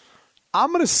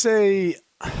going to say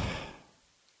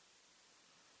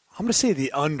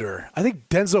the under. I think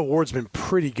Denzel Ward's been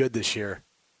pretty good this year.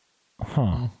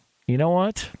 Huh. You know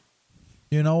what?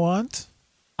 I'm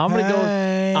going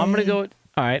to go.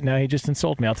 All right, now he just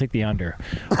insulted me. I'll take the under.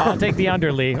 I'll take the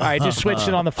under, Lee. All right, just switched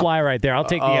it on the fly right there. I'll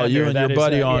take the under. You and your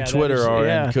buddy on Twitter are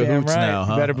in cahoots now,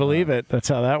 huh? You better believe it. That's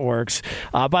how that works.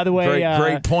 By the way,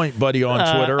 great point, buddy,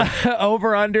 on Twitter.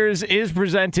 Over-Unders is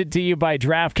presented to you by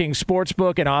DraftKings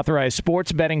Sportsbook, an authorized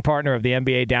sports betting partner of the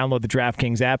NBA. Download the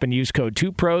DraftKings app and use code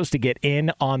 2pros to get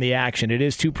in on the action. It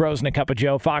is 2 Pros and a Cup of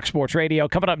Joe, Fox Sports Radio.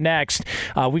 Coming up next,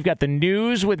 we've got the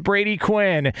news with Brady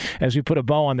Quinn as we put a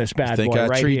bow on this bad boy right here.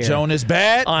 Think I treat Jonas bad?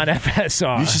 On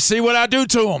FSR. You should see what I do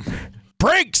to him.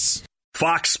 Breaks!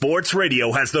 Fox Sports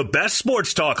Radio has the best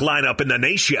sports talk lineup in the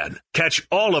nation. Catch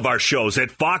all of our shows at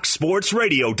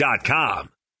foxsportsradio.com.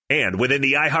 And within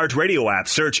the iHeartRadio app,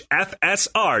 search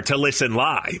FSR to listen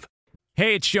live.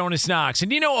 Hey, it's Jonas Knox,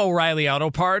 and you know O'Reilly Auto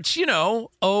Parts. You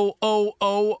know,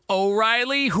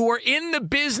 O'Reilly, who are in the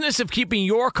business of keeping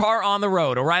your car on the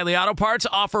road. O'Reilly Auto Parts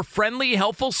offer friendly,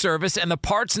 helpful service and the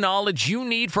parts knowledge you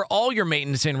need for all your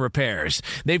maintenance and repairs.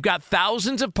 They've got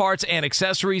thousands of parts and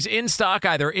accessories in stock,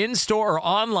 either in-store or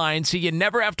online, so you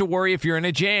never have to worry if you're in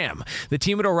a jam. The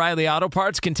team at O'Reilly Auto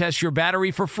Parts can test your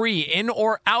battery for free in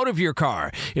or out of your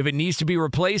car. If it needs to be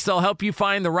replaced, they'll help you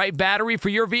find the right battery for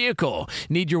your vehicle.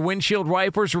 Need your windshield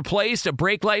wipers replaced, a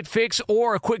brake light fix,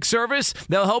 or a quick service?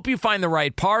 They'll help you find the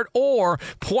right part or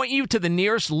point you to the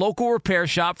nearest local repair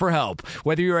shop for help.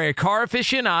 Whether you're a car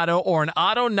aficionado or an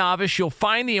auto novice, you'll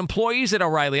find the employees at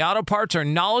O'Reilly Auto Parts are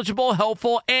knowledgeable,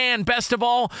 helpful, and best of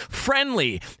all,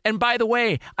 friendly. And by the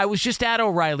way, I was just at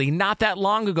O'Reilly not that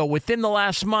long ago, within the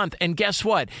last month, and guess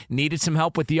what? Needed some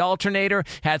help with the alternator,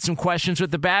 had some questions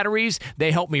with the batteries.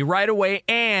 They helped me right away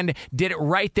and did it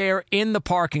right there in the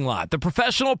parking lot. The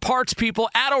professional parts people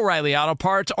at O'Reilly Auto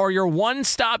Parts are your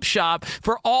one-stop shop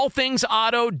for all things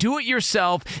auto,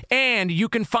 do-it-yourself, and you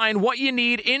can find what you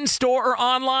need in-store or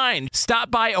online. Stop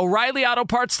by O'Reilly Auto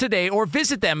Parts today or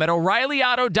visit them at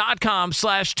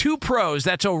O'ReillyAuto.com/2pros.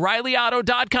 That's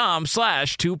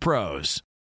O'ReillyAuto.com/2pros.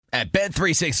 At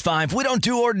Bet365, we don't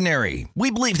do ordinary. We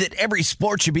believe that every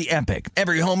sport should be epic.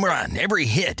 Every home run, every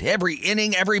hit, every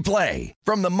inning, every play.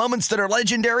 From the moments that are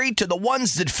legendary to the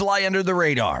ones that fly under the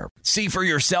radar. See for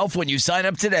yourself when you sign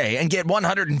up today and get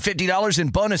 $150 in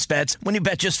bonus bets when you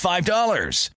bet just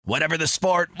 $5. Whatever the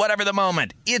sport, whatever the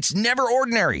moment, it's never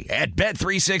ordinary at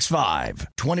Bet365.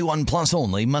 21 plus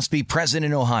only. Must be present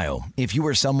in Ohio. If you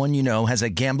or someone you know has a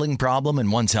gambling problem and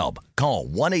wants help, call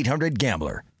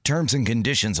 1-800-GAMBLER. Terms and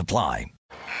conditions apply.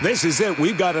 This is it.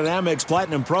 We've got an Amex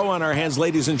Platinum Pro on our hands,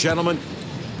 ladies and gentlemen.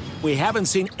 We haven't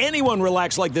seen anyone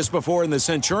relax like this before in the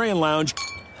Centurion Lounge.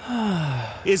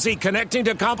 Is he connecting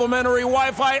to complimentary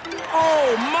Wi-Fi?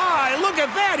 Oh, my. Look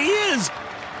at that. He is.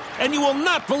 And you will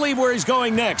not believe where he's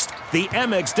going next. The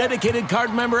Amex dedicated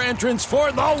card member entrance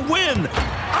for the win.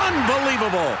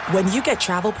 Unbelievable. When you get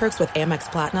travel perks with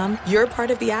Amex Platinum, you're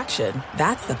part of the action.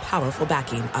 That's the powerful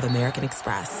backing of American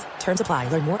Express. Terms apply.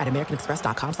 Learn more at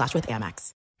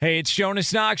americanexpress.com/withAmex. Hey, it's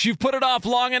Jonas Knox. You've put it off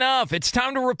long enough. It's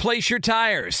time to replace your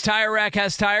tires. Tire Rack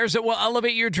has tires that will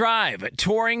elevate your drive.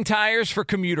 Touring tires for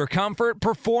commuter comfort,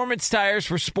 performance tires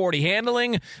for sporty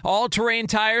handling, all-terrain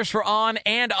tires for on-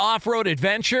 and off-road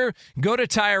adventure. Go to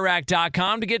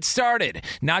TireRack.com to get started.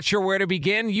 Not sure where to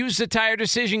begin? Use the Tire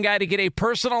Decision Guide to get a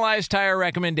personalized tire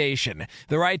recommendation.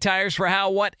 The right tires for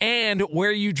how, what, and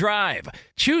where you drive.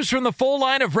 Choose from the full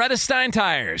line of Redestein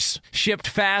tires. Shipped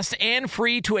fast and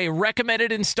free to a recommended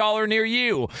installer near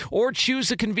you, or choose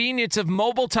the convenience of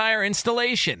mobile tire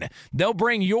installation. They'll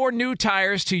bring your new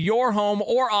tires to your home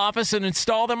or office and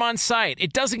install them on site.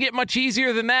 It doesn't get much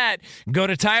easier than that. Go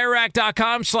to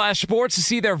TireRack.com/sports to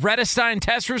see their Redestein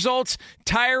test results,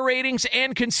 tire ratings,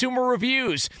 and consumer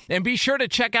reviews. And be sure to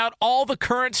check out all the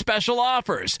current special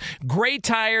offers. Great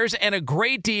tires and a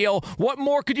great deal. What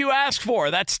more could you ask for?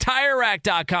 That's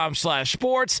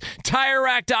TireRack.com/sports.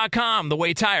 TireRack.com, the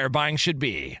way tire buying should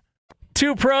be.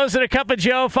 Two pros and a cup of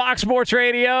Joe, Fox Sports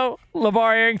Radio.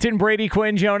 LeVar Arrington, Brady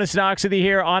Quinn, Jonas Knox with you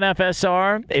here on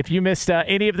FSR. If you missed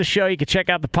any of the show, you can check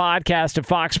out the podcast at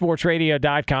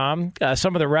foxsportsradio.com.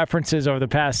 Some of the references over the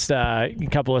past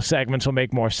couple of segments will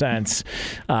make more sense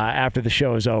after the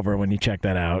show is over when you check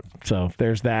that out. So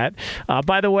there's that.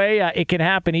 By the way, it can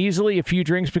happen easily. A few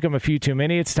drinks become a few too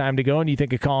many. It's time to go, and you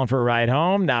think of calling for a ride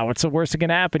home. Now, what's the worst that can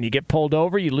happen? You get pulled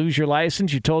over, you lose your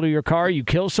license, you total your car, you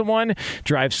kill someone,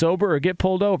 drive sober, or get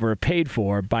pulled over, paid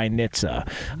for by NHTSA.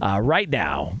 Right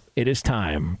now, it is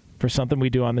time for something we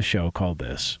do on the show called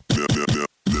this.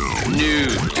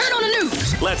 News. Turn on the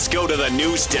news. Let's go to the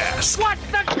news desk. What's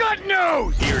the good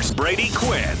news? Here's Brady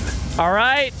Quinn. All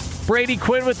right, Brady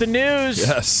Quinn with the news.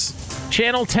 Yes.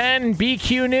 Channel 10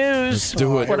 BQ News. Let's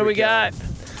do it. What do we got?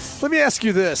 Let me ask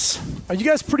you this. Are you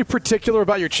guys pretty particular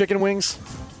about your chicken wings?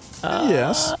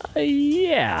 Yes.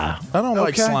 Yeah. I don't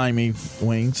like slimy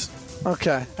wings.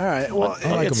 Okay. All right. Well, I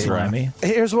like them slimy.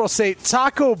 Here's what I'll say.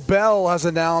 Taco Bell has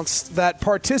announced that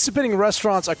participating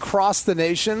restaurants across the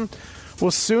nation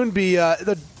will soon be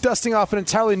dusting off an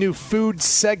entirely new food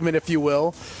segment, if you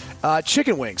will,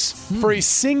 chicken wings. For a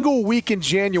single week in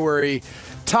January,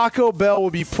 Taco Bell will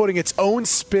be putting its own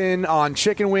spin on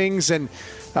chicken wings, and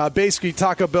basically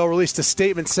Taco Bell released a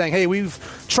statement saying, hey,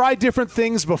 we've tried different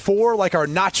things before, like our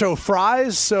nacho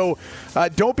fries, so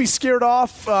don't be scared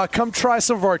off. Come try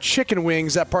some of our chicken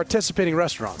wings at participating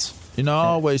restaurants. You know, I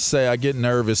always say I get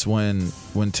nervous when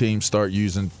teams start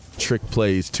using trick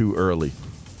plays too early.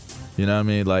 You know what I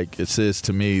mean? Like, it says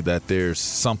to me that there's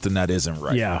something that isn't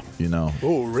right. Yeah. You know?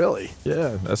 Oh, really?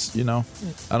 Yeah. That's, you know,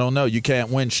 I don't know. You can't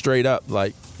win straight up.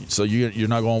 Like, so you're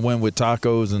not going to win with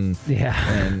tacos and,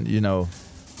 you know,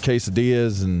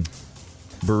 quesadillas and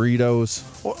burritos.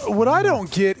 What I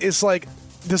don't get is, like,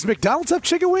 does McDonald's have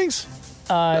chicken wings?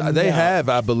 They have,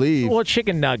 I believe. Well,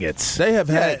 chicken nuggets. They have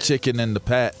had chicken in the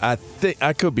past. I think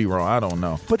I could be wrong. I don't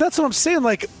know. But that's what I'm saying.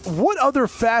 Like, what other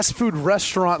fast food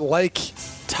restaurant like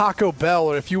Taco Bell,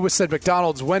 or if you said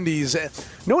McDonald's, Wendy's,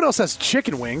 no one else has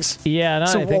chicken wings. Yeah.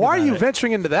 So why are you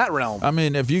venturing into that realm? I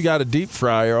mean, if you got a deep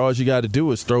fryer, all you got to do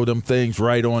is throw them things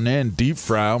right on in, deep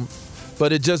fry them.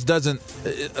 But it just doesn't.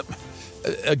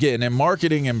 Again, in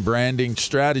marketing and branding,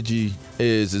 strategy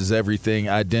is everything.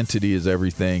 Identity is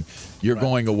everything. You're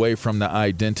going away from the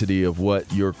identity of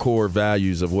what your core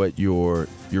values of what your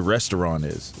restaurant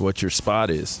is, what your spot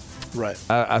is. Right.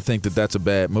 I think that's a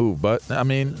bad move. But, I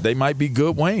mean, they might be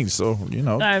good wings, so, check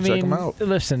them out.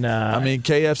 Listen.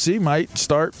 KFC might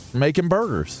start making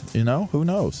burgers, who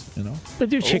knows, They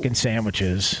do chicken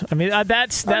sandwiches. I mean,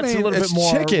 that's a little bit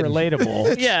more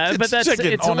relatable. Yeah, but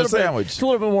it's on a sandwich. It's a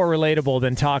little bit more relatable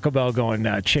than Taco Bell going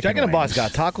chicken Jack in the Box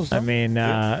got tacos, though? I mean,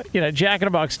 Jack in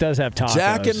the Box does have tacos.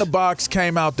 Jack in the Box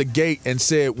came out the gate and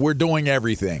said, we're doing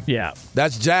everything. Yeah.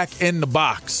 That's Jack in the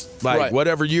Box.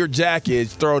 Whatever your Jack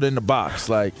is, throw it in the box.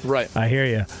 Right. I hear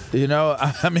you.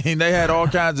 I mean, they had all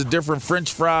kinds of different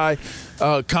French fry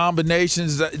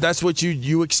combinations. That's what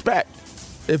you expect.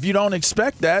 If you don't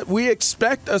expect that, we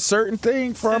expect a certain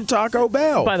thing from Taco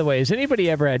Bell. By the way, has anybody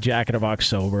ever had Jack in the Box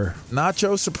sober?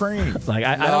 Nacho Supreme.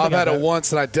 I've had it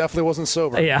once, and I definitely wasn't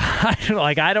sober. Yeah,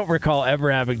 I don't recall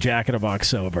ever having Jack in the Box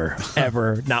sober,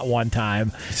 ever, not one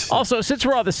time. Also, since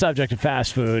we're on the subject of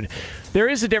fast food, there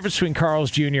is a difference between Carl's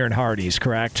Jr. and Hardee's,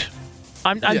 correct?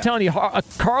 I'm telling you,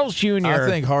 Carl's Jr. I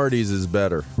think Hardee's is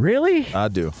better. Really? I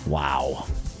do. Wow.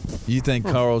 You think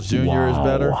Carl's Jr. is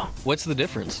better? What's the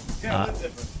difference?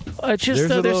 It's just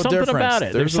there's something about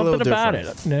it. There's something about it.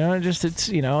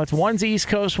 It's one's East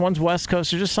Coast, one's West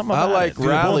Coast. There's just something about it. I like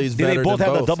Riley's better than both. Do they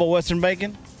both have the double Western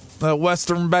bacon?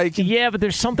 Western bacon? Yeah, but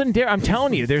there's something different. I'm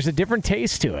telling you, there's a different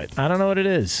taste to it. I don't know what it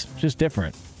is. It's just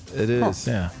different. It is.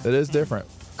 Yeah. It is different.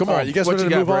 Come All on. right, you guys what ready you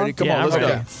to got, move Brady? on? Come Yeah, on,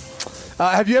 let's I'm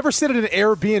go. Have you ever stayed at an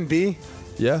Airbnb?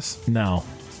 Yes. No.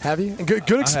 Have you?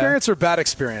 Good experience or bad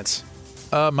experience?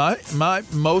 My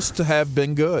most have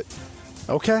been good.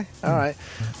 Okay. All right.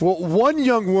 Well, one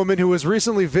young woman who was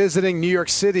recently visiting New York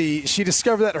City, she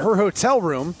discovered that her hotel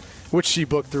room, which she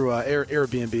booked through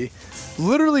Airbnb,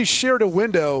 literally shared a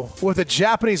window with a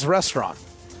Japanese restaurant.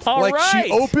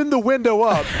 She opened the window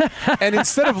up, and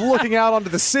instead of looking out onto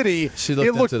the city,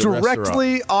 it looked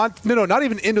directly on. No, not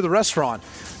even into the restaurant.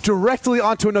 Directly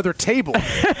onto another table.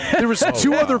 There was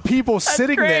two other people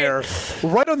sitting there,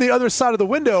 right on the other side of the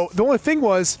window. The only thing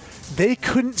was they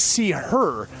couldn't see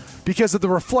her because of the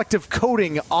reflective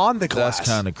coating on the glass. That's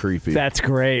kind of creepy. That's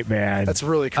great, man. That's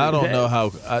really creepy. I don't know how.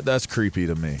 That's creepy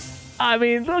to me. I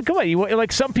mean, look, come on.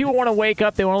 Some people want to wake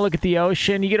up. They want to look at the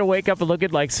ocean. You get to wake up and look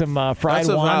at some fried wontons. That's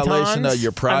a violation of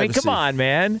your privacy. I mean, come on,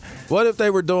 man. What if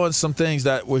they were doing some things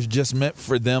that was just meant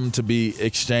for them to be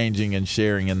exchanging and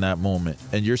sharing in that moment,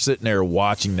 and you're sitting there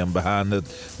watching them behind the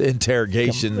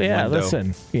interrogation window?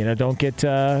 Listen. Don't get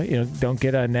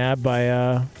nabbed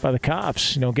by the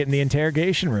cops. Don't get in the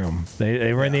interrogation room.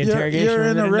 They were in the interrogation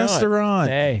room. You're in a restaurant.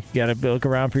 Hey, you got to look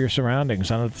around for your surroundings.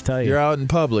 I don't know what to tell you. You're out in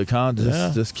public, huh?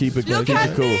 Just keep it. Keep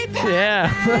it cool.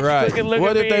 Yeah. Right. Look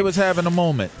what at if me. they was having a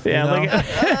moment? Yeah.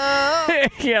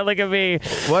 Look at me.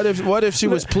 What if she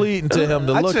was pleading to him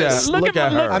to look at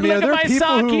her? I mean, look at my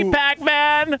sake,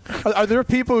 Pac-Man. Are there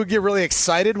people who get really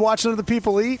excited watching other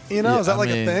people eat? Is that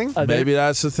a thing? Maybe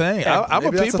that's the thing. I'm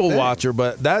a people watcher,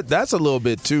 but that's a little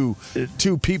bit too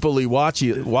people-y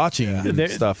watching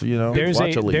stuff.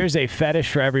 There's a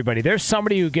fetish for everybody. There's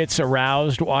somebody who gets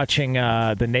aroused watching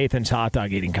the Nathan's hot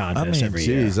dog eating contest every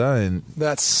year.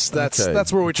 That's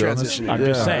where we transition. I'm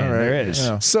just saying, there is.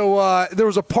 Yeah. So there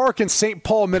was a park in St.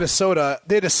 Paul, Minnesota.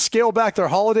 They had to scale back their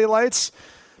holiday lights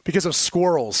because of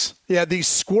squirrels. Yeah, these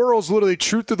squirrels literally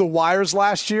chewed through the wires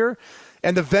last year,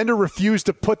 and the vendor refused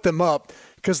to put them up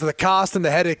because of the cost and the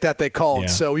headache that they called. Yeah.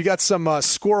 So we got some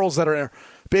squirrels that are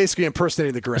basically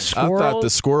impersonating the Grinch. I thought the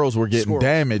squirrels were getting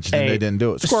damaged and they didn't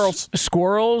do it.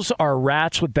 Squirrels are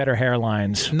rats with better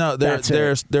hairlines. No,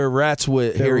 they're rats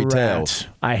with hairy tails.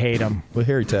 I hate them. With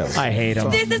hairy tails. I hate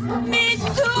them. This is me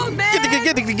too,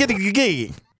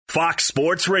 man. Fox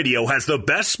Sports Radio has the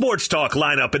best sports talk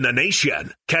lineup in the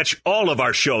nation. Catch all of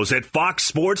our shows at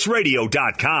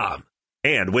foxsportsradio.com.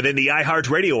 And within the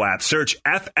iHeartRadio app, search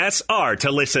FSR to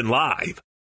listen live.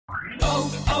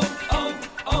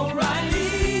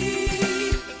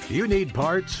 O'Reilly. You need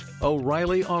parts?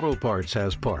 O'Reilly Auto Parts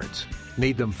has parts.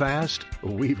 Need them fast?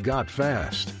 We've got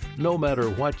fast. No matter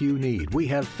what you need, we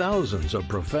have thousands of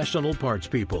professional parts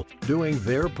people doing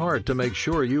their part to make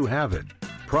sure you have it.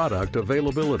 Product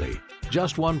availability.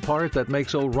 Just one part that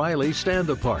makes O'Reilly stand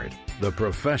apart. The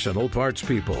professional parts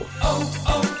people.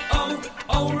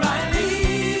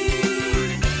 O'Reilly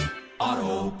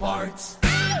Auto Parts.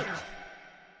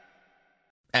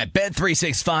 At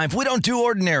Bet365, we don't do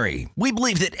ordinary. We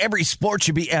believe that every sport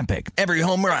should be epic. Every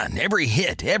home run, every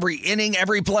hit, every inning,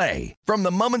 every play. From the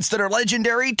moments that are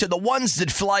legendary to the ones that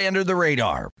fly under the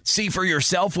radar. See for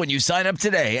yourself when you sign up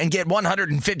today and get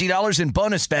 $150 in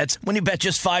bonus bets when you bet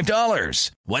just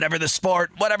 $5. Whatever the sport,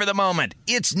 whatever the moment,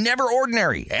 it's never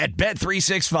ordinary at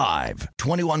Bet365.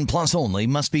 21 plus only.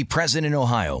 Must be present in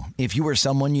Ohio. If you or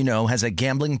someone you know has a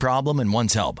gambling problem and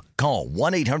wants help, call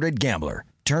 1-800-GAMBLER.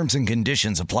 Terms and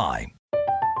conditions apply.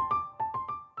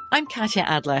 I'm Katya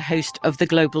Adler, host of The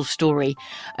Global Story.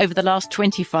 Over the last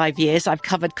 25 years, I've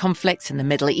covered conflicts in the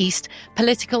Middle East,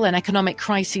 political and economic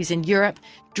crises in Europe,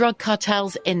 drug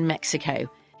cartels in Mexico.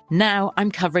 Now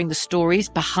I'm covering the stories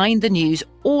behind the news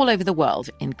all over the world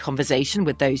in conversation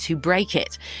with those who break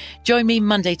it. Join me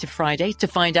Monday to Friday to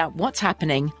find out what's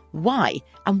happening, why,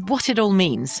 and what it all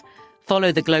means.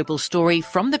 Follow The Global Story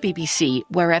from the BBC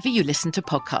wherever you listen to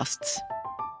podcasts.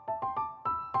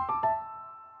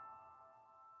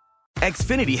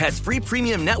 Xfinity has free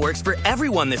premium networks for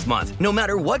everyone this month, no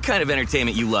matter what kind of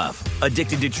entertainment you love.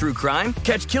 Addicted to true crime?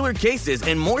 Catch killer cases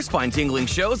and more spine-tingling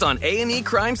shows on A&E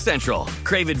Crime Central.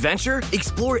 Crave adventure?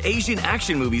 Explore Asian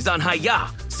action movies on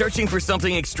Hi-YAH. Searching for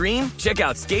something extreme? Check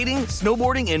out skating,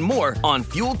 snowboarding, and more on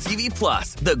Fuel TV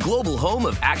Plus, the global home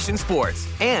of action sports.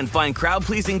 And find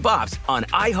crowd-pleasing bops on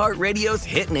iHeartRadio's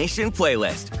Hit Nation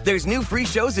playlist. There's new free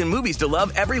shows and movies to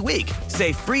love every week.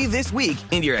 Say free this week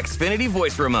in your Xfinity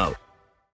voice remote.